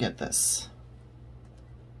pressure to get this.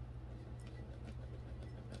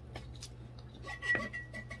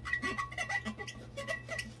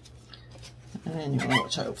 And you want to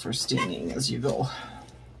watch out for staining as you go.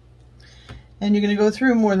 And you're going to go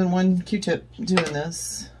through more than one Q-tip doing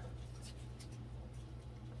this.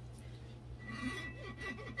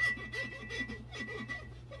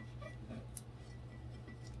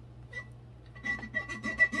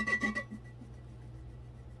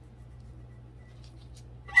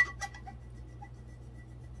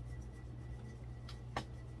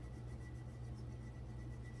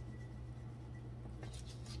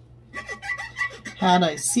 Had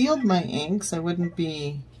I sealed my inks, I wouldn't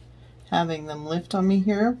be having them lift on me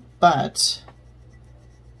here, but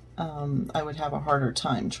I would have a harder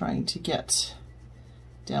time trying to get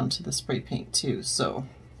down to the spray paint too. So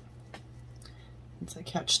it's a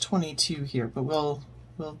catch-22 here, but we'll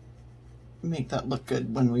make that look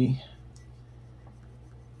good when we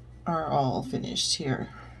are all finished here.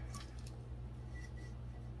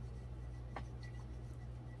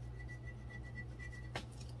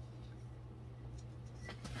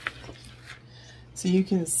 So you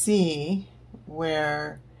can see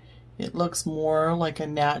where it looks more like a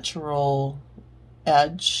natural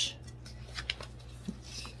edge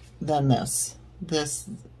than this. This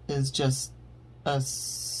is just a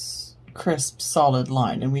crisp, solid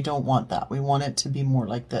line, and we don't want that. We want it to be more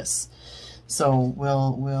like this. So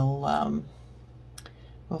we'll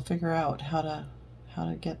figure out how to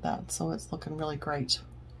get that so it's looking really great.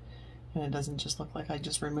 And it doesn't just look like I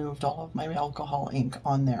just removed all of my alcohol ink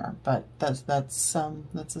on there, but that's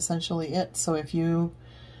essentially it. So if you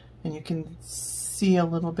can see a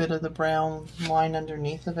little bit of the brown line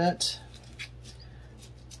underneath of it,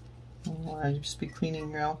 you want to just be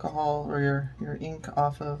cleaning your alcohol or your ink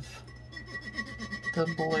off of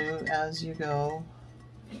the blue as you go.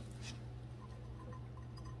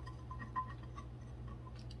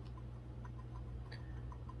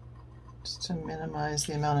 Just to minimize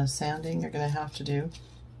the amount of sanding you're going to have to do.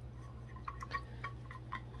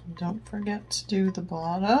 Don't forget to do the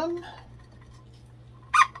bottom.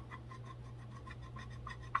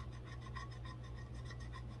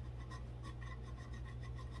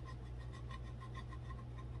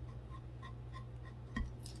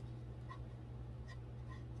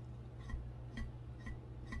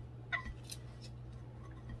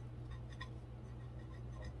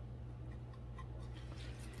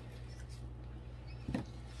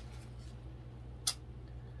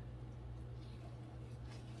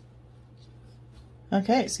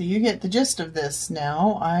 Okay, so you get the gist of this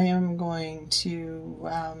now. I am going to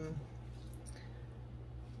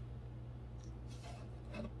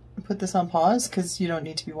put this on pause because you don't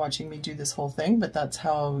need to be watching me do this whole thing, but that's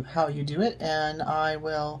how you do it. And I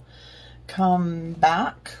will come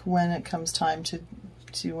back when it comes time to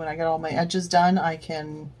when I get all my edges done. I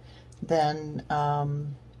can then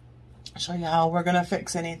show you how we're going to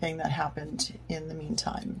fix anything that happened in the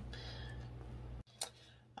meantime.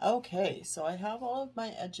 Okay, so I have all of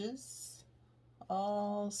my edges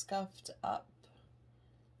all scuffed up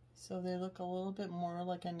so they look a little bit more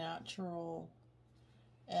like a natural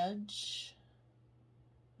edge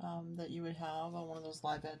that you would have on one of those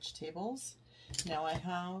live edge tables. Now I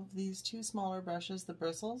have these two smaller brushes. The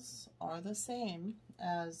bristles are the same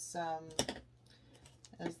as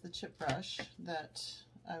the chip brush that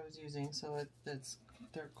I was using, so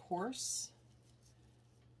they're coarse.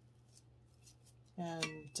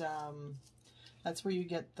 And that's where you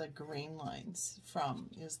get the grain lines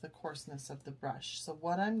from, is the coarseness of the brush. So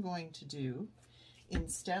what I'm going to do,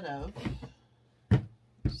 instead of,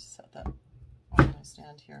 just set that on my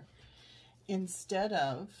stand here, instead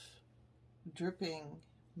of dripping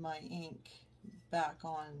my ink back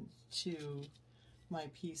on to my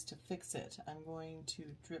piece to fix it, I'm going to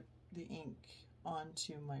drip the ink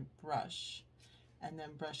onto my brush and then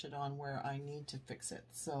brush it on where I need to fix it.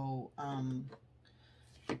 So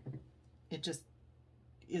it just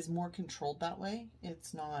is more controlled that way.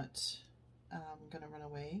 It's not going to run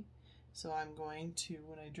away. So I'm going to,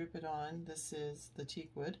 when I drip it on, this is the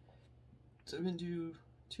Teakwood. So I'm going to do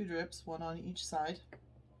 2 drips, 1 on each side.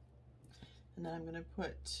 And then I'm going to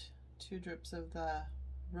put 2 drips of the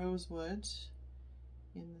Rosewood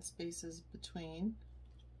in the spaces between.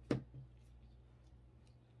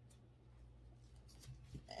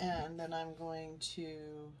 And then I'm going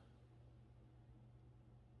to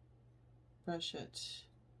brush it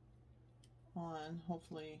on.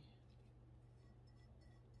 Hopefully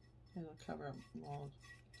it'll cover up. Well,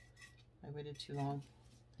 I waited too long.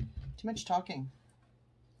 Too much talking,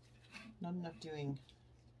 not enough doing.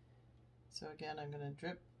 So again, I'm going to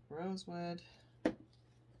drip Rosewood,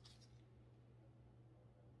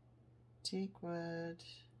 Teakwood,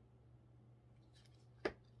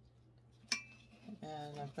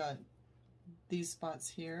 and I've got these spots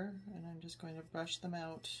here, and I'm just going to brush them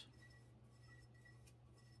out.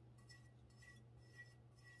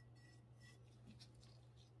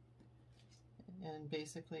 And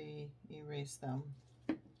basically erase them.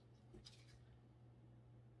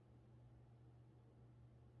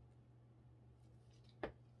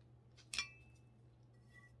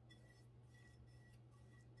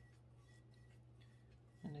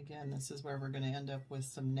 And again, this is where we're going to end up with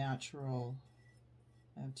some natural,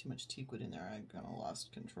 I have too much Teakwood in there, I kind of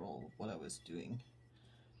lost control of what I was doing.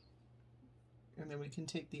 And then we can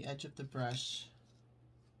take the edge of the brush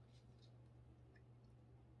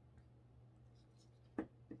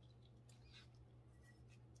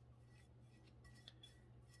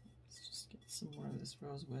some more of this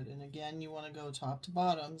Rosewood, and again you want to go top to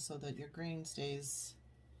bottom so that your grain stays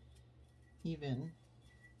even.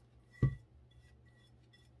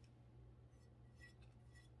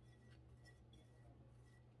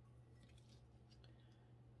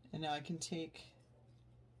 And now I can take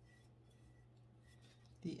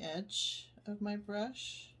the edge of my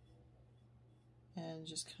brush and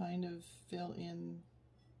just kind of fill in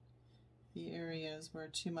the areas where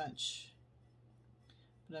too much,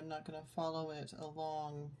 but I'm not going to follow it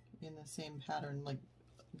along in the same pattern, like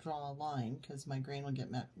draw a line, because my grain will get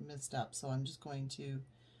mixed up. So I'm just going to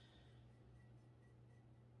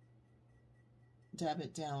dab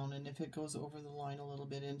it down, and if it goes over the line a little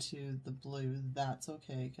bit into the blue, that's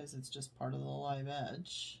okay, because it's just part of the live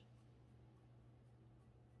edge.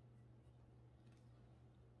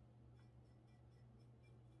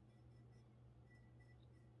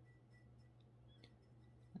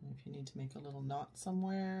 If you need to make a little knot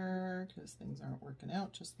somewhere because things aren't working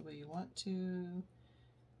out just the way you want to, you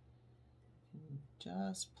can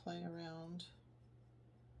just play around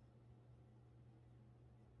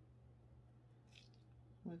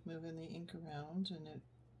with moving the ink around, and it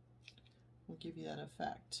will give you that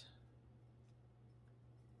effect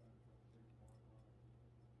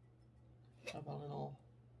of a little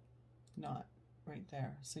knot right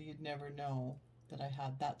there. So you'd never know that I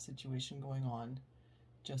had that situation going on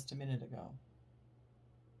just a minute ago.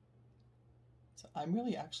 So I'm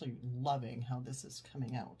really actually loving how this is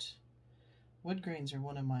coming out. Wood grains are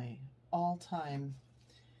one of my all-time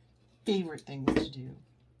favorite things to do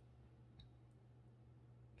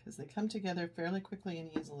because they come together fairly quickly and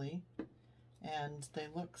easily, and they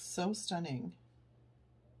look so stunning.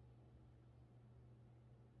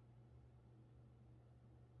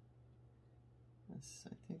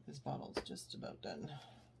 I think this bottle's just about done.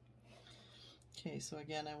 Okay, so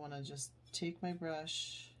again, I want to just take my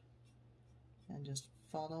brush and just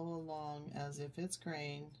follow along as if it's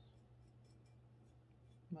grain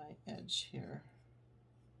my edge here.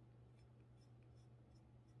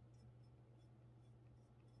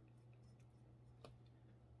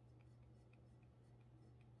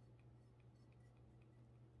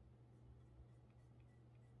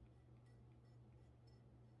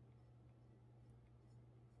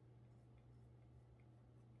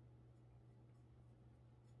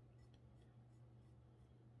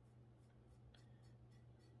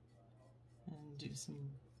 And do some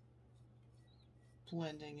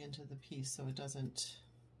blending into the piece so it doesn't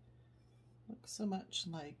look so much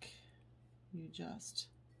like you just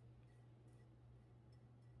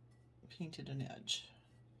painted an edge.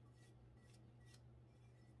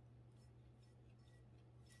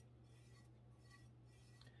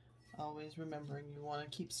 Always remembering you want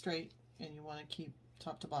to keep straight and you want to keep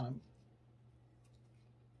top to bottom.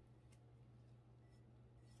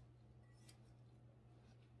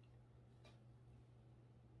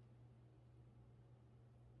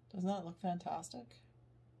 Doesn't that look fantastic?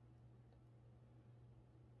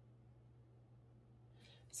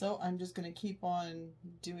 So I'm just going to keep on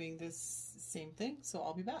doing this same thing, so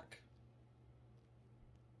I'll be back.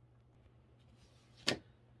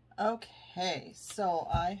 Okay, so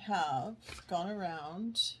I have gone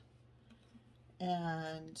around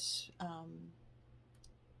and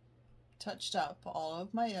touched up all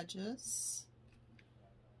of my edges.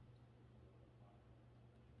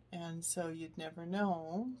 And so you'd never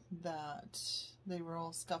know that they were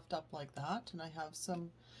all scuffed up like that. And I have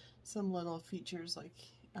some little features like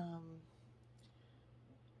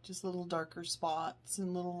just little darker spots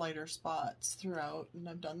and little lighter spots throughout, and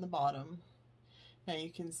I've done the bottom. Now you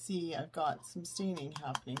can see I've got some staining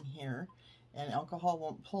happening here, and alcohol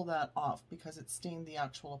won't pull that off because it stained the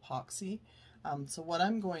actual epoxy. So what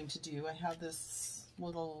I'm going to do, I have this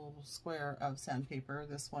little square of sandpaper.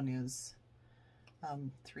 This one is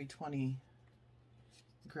 320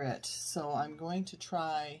 grit. So I'm going to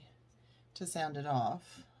try to sand it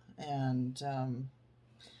off and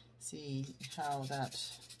see how that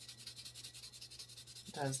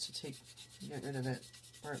does to get rid of it,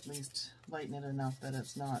 or at least lighten it enough that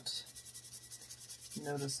it's not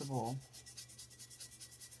noticeable.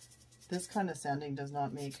 This kind of sanding does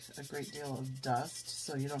not make a great deal of dust,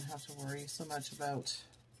 so you don't have to worry so much about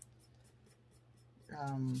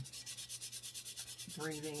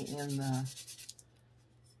breathing in the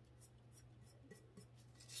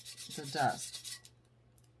dust.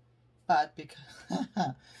 But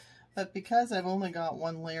because I've only got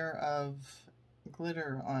one layer of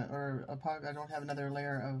glitter on, or epoxy, I don't have another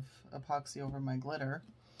layer of epoxy over my glitter.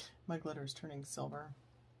 My glitter is turning silver,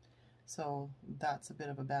 so that's a bit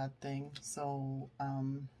of a bad thing. So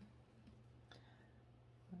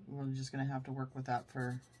we're just going to have to work with that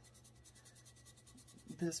for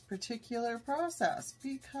this particular process,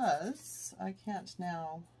 because I can't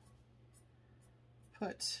now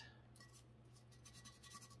put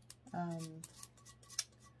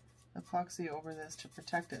epoxy over this to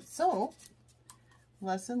protect it. So,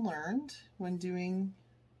 lesson learned when doing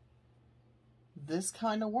this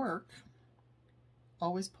kind of work,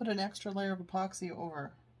 always put an extra layer of epoxy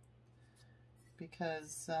over,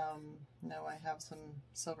 because now I have some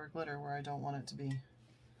silver glitter where I don't want it to be.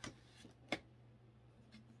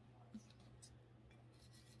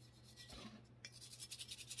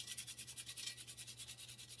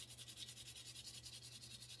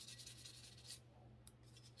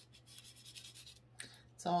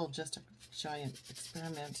 It's all just a giant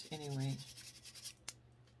experiment anyway.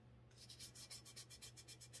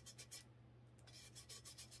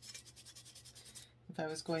 If I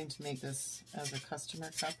was going to make this as a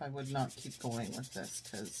customer cup, I would not keep going with this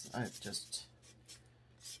because I've just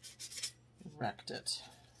wrecked it.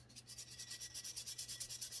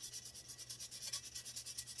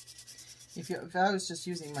 If I was just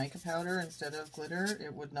using mica powder instead of glitter,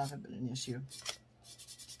 it would not have been an issue.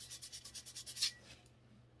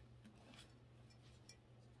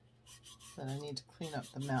 that I need to clean up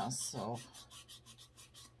the mess, so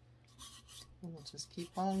we'll just keep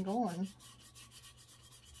on going.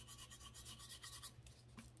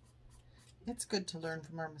 It's good to learn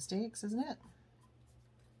from our mistakes, isn't it?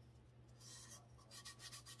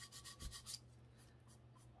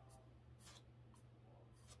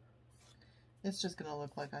 It's just going to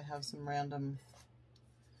look like I have some random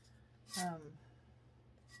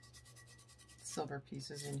silver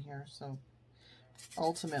pieces in here, so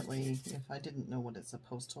ultimately, if I didn't know what it's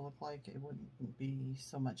supposed to look like, it wouldn't be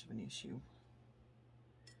so much of an issue.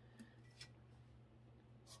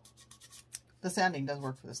 The sanding does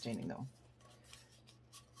work for the staining, though.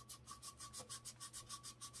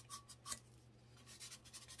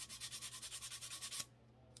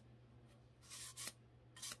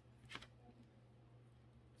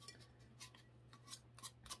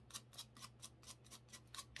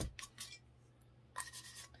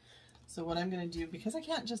 So what I'm going to do, because I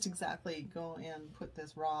can't just exactly go and put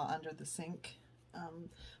this raw under the sink,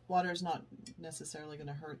 water is not necessarily going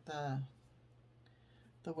to hurt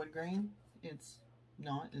the wood grain. It's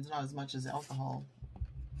not as much as alcohol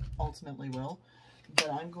ultimately will.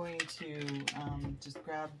 But I'm going to just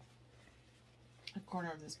grab a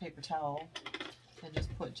corner of this paper towel and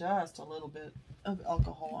just put just a little bit of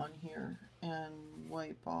alcohol on here and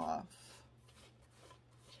wipe off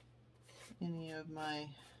any of my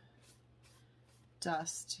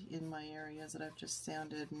dust in my areas that I've just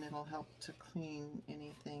sanded, and it'll help to clean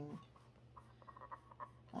anything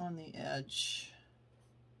on the edge.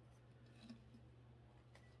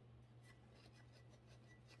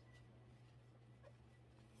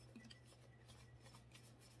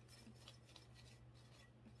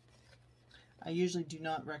 I usually do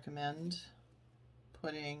not recommend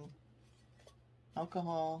putting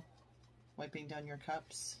alcohol, wiping down your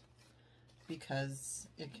cups, because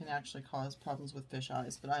it can actually cause problems with fish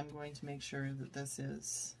eyes, but I'm going to make sure that this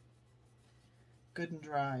is good and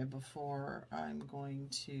dry before I'm going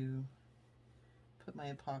to put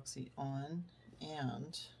my epoxy on,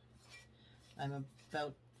 and I'm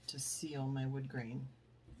about to seal my wood grain.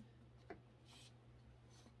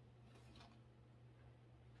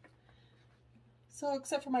 So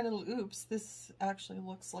except for my little oops, this actually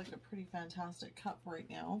looks like a pretty fantastic cup right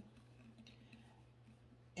now.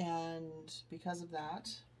 And because of that,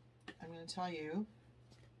 I'm going to tell you,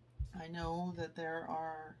 I know that there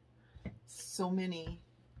are so many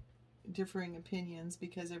differing opinions,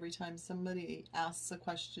 because every time somebody asks a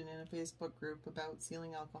question in a Facebook group about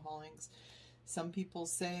sealing alcohol inks, some people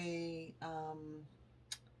say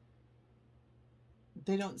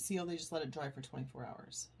they don't seal, they just let it dry for 24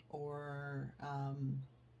 hours. Or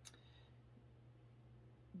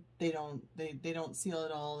they don't seal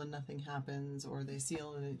at all and nothing happens, or they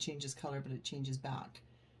seal and it changes color but it changes back.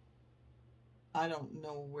 I don't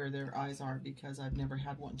know where their eyes are, because I've never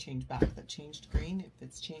had one change back that changed green. If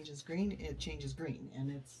it changes green, it changes green,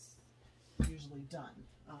 and it's usually done.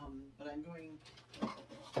 But I'm going...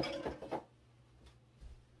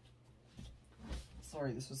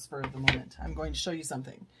 Sorry, this was spur of the moment. I'm going to show you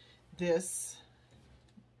something. This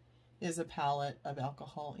is a palette of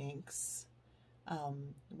alcohol inks.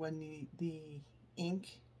 When the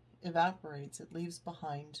ink evaporates, it leaves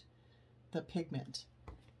behind the pigment,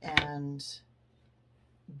 and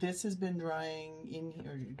this has been drying in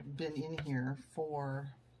here, been in here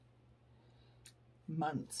for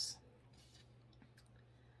months.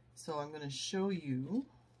 So I'm going to show you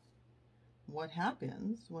what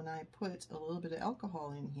happens when I put a little bit of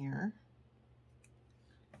alcohol in here,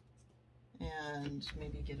 and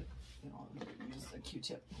maybe get use a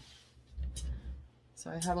Q-tip. So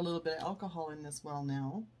I have a little bit of alcohol in this well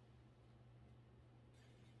now.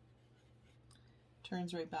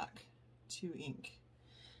 Turns right back to ink.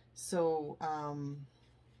 So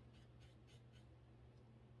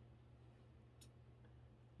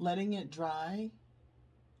letting it dry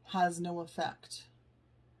has no effect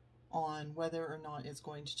on whether or not it's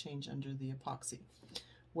going to change under the epoxy.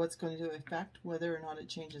 What's going to affect whether or not it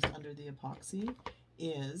changes under the epoxy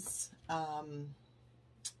is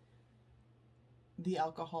the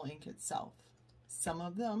alcohol ink itself. Some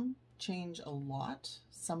of them change a lot.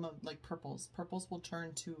 Some of, like purples will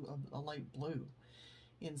turn to a light blue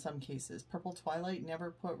in some cases. Purple Twilight,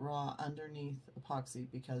 never put raw underneath epoxy,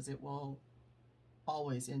 because it will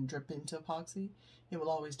always, drip into epoxy, it will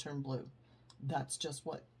always turn blue. That's just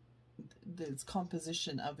what its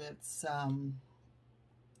composition of its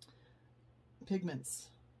pigments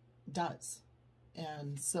does.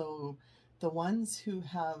 And so the ones who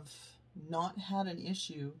have not had an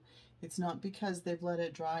issue, it's not because they've let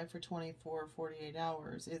it dry for 24 or 48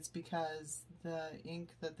 hours. It's because the ink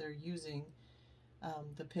that they're using,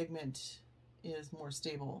 the pigment is more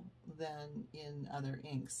stable than in other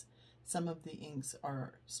inks. Some of the inks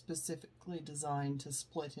are specifically designed to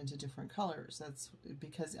split into different colors. That's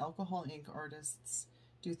because alcohol ink artists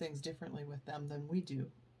do things differently with them than we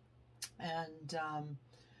do. And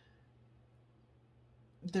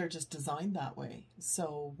they're just designed that way.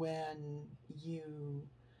 So when you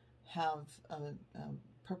have a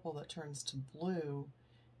purple that turns to blue,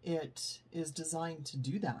 it is designed to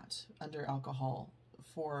do that under alcohol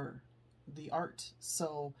for the art.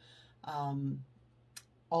 So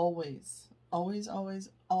always, always, always,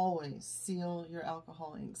 always seal your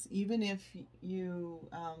alcohol inks. Even if you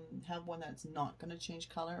have one that's not going to change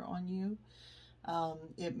color on you,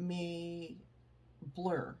 it may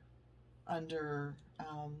blur under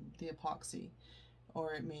the epoxy,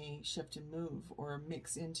 or it may shift and move or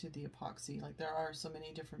mix into the epoxy. Like, there are so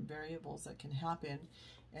many different variables that can happen,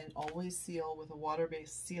 and always seal with a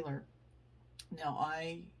water-based sealer. Now,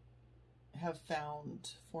 I have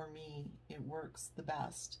found, for me, it works the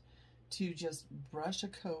best to just brush a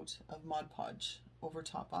coat of Mod Podge over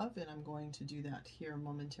top of, and I'm going to do that here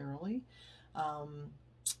momentarily.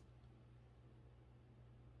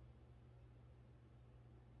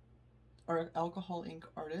 Our alcohol ink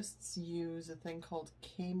artists use a thing called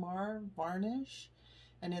Kmar varnish,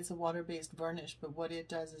 and it's a water-based varnish, but what it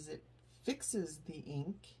does is it fixes the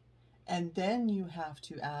ink, and then you have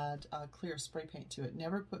to add clear spray paint to it.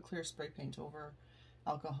 Never put clear spray paint over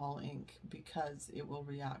alcohol ink, because it will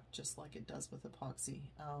react just like it does with epoxy,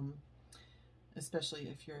 especially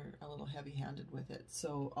if you're a little heavy-handed with it.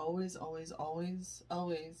 So always, always, always,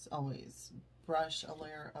 always, always brush a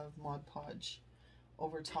layer of Mod Podge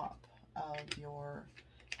over top of your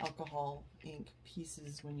alcohol ink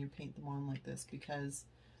pieces when you paint them on like this, because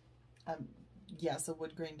yes, a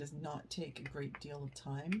wood grain does not take a great deal of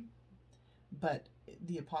time, but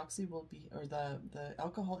the epoxy will be, or the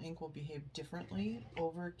alcohol ink will behave differently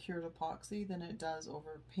over cured epoxy than it does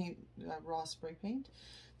over paint, raw spray paint.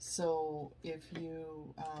 So if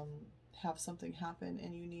you have something happen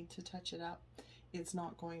and you need to touch it up, it's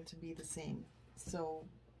not going to be the same. So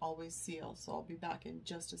always seal. So I'll be back in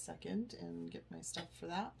just a second and get my stuff for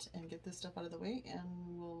that and get this stuff out of the way, and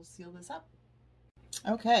we'll seal this up.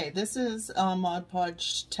 Okay, this is a Mod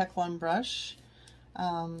Podge Teflon brush.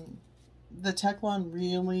 The Teflon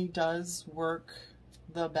really does work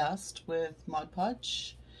the best with Mod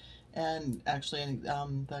Podge, and actually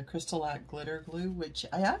the Crystalite glitter glue, which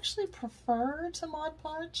I actually prefer to Mod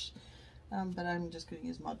Podge, but I'm just going to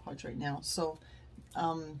use Mod Podge right now. So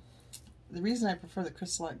the reason I prefer the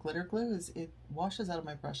Crystalite glitter glue is it washes out of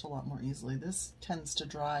my brush a lot more easily. This tends to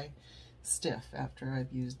dry stiff after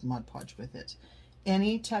I've used Mod Podge with it.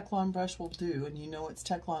 Any Teflon brush will do, and you know it's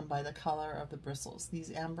Teflon by the color of the bristles.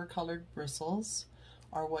 These amber colored bristles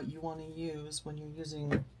are what you want to use when you're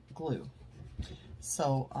using glue.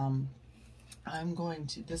 So I'm going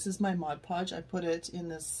to, this is my Mod Podge. I put it in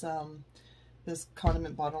this this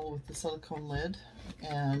condiment bottle with the silicone lid,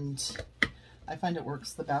 and I find it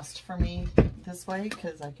works the best for me this way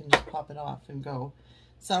because I can just pop it off and go.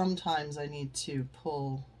 Sometimes I need to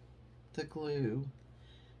pull the glue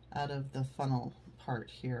out of the funnel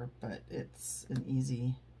part here, but it's an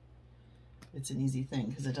easy thing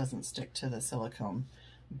because it doesn't stick to the silicone.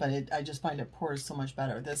 But I just find it pours so much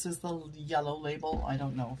better. This is the yellow label. I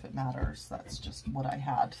don't know if it matters. That's just what I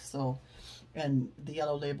had. So, and the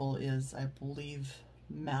yellow label is, I believe,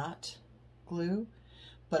 matte glue,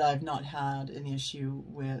 but I've not had an issue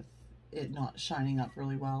with it not shining up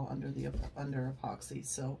really well under epoxy.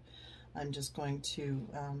 So I'm just going to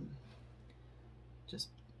just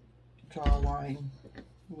draw a line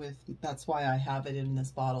with, that's why I have it in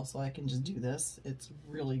this bottle, so I can just do this. It's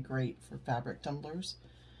really great for fabric tumblers.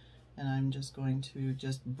 And I'm just going to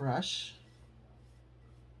just brush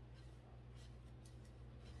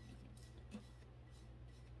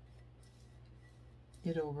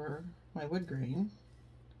it over my wood grain.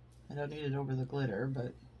 I don't need it over the glitter,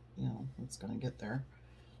 but you know, it's going to get there.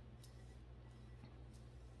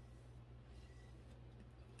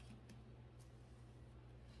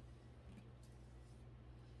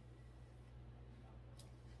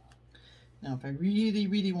 Now, if I really,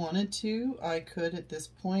 really wanted to, I could at this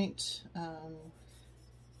point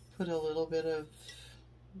put a little bit of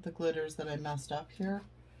the glitters that I messed up here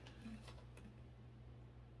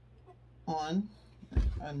on.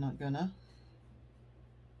 I'm not gonna.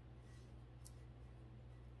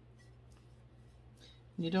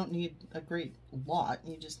 You don't need a great lot,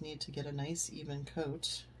 you just need to get a nice even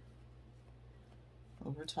coat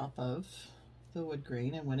over top of the wood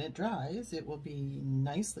grain, and when it dries it will be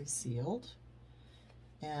nicely sealed.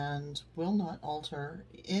 and will not alter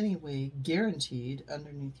anyway, guaranteed,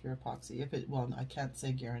 underneath your epoxy. If it, well, I can't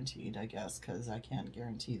say guaranteed, I guess, because I can't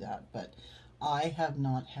guarantee that, but I have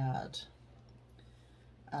not had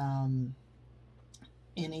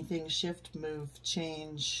anything shift, move,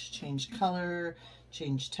 change color,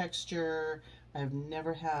 change texture. I've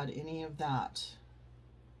never had any of that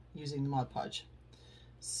using the Mod Podge.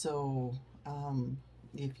 So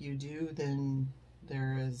if you do, then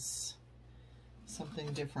there is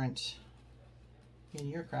something different in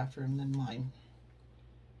your craft room than mine,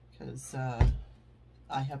 because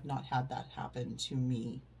I have not had that happen to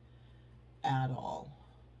me at all.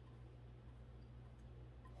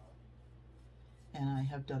 And I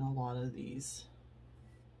have done a lot of these.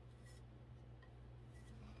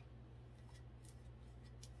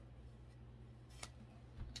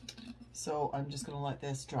 So I'm just going to let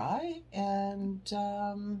this dry, and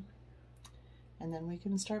then we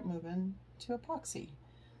can start moving to epoxy.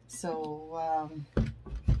 So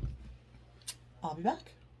I'll be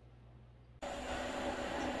back.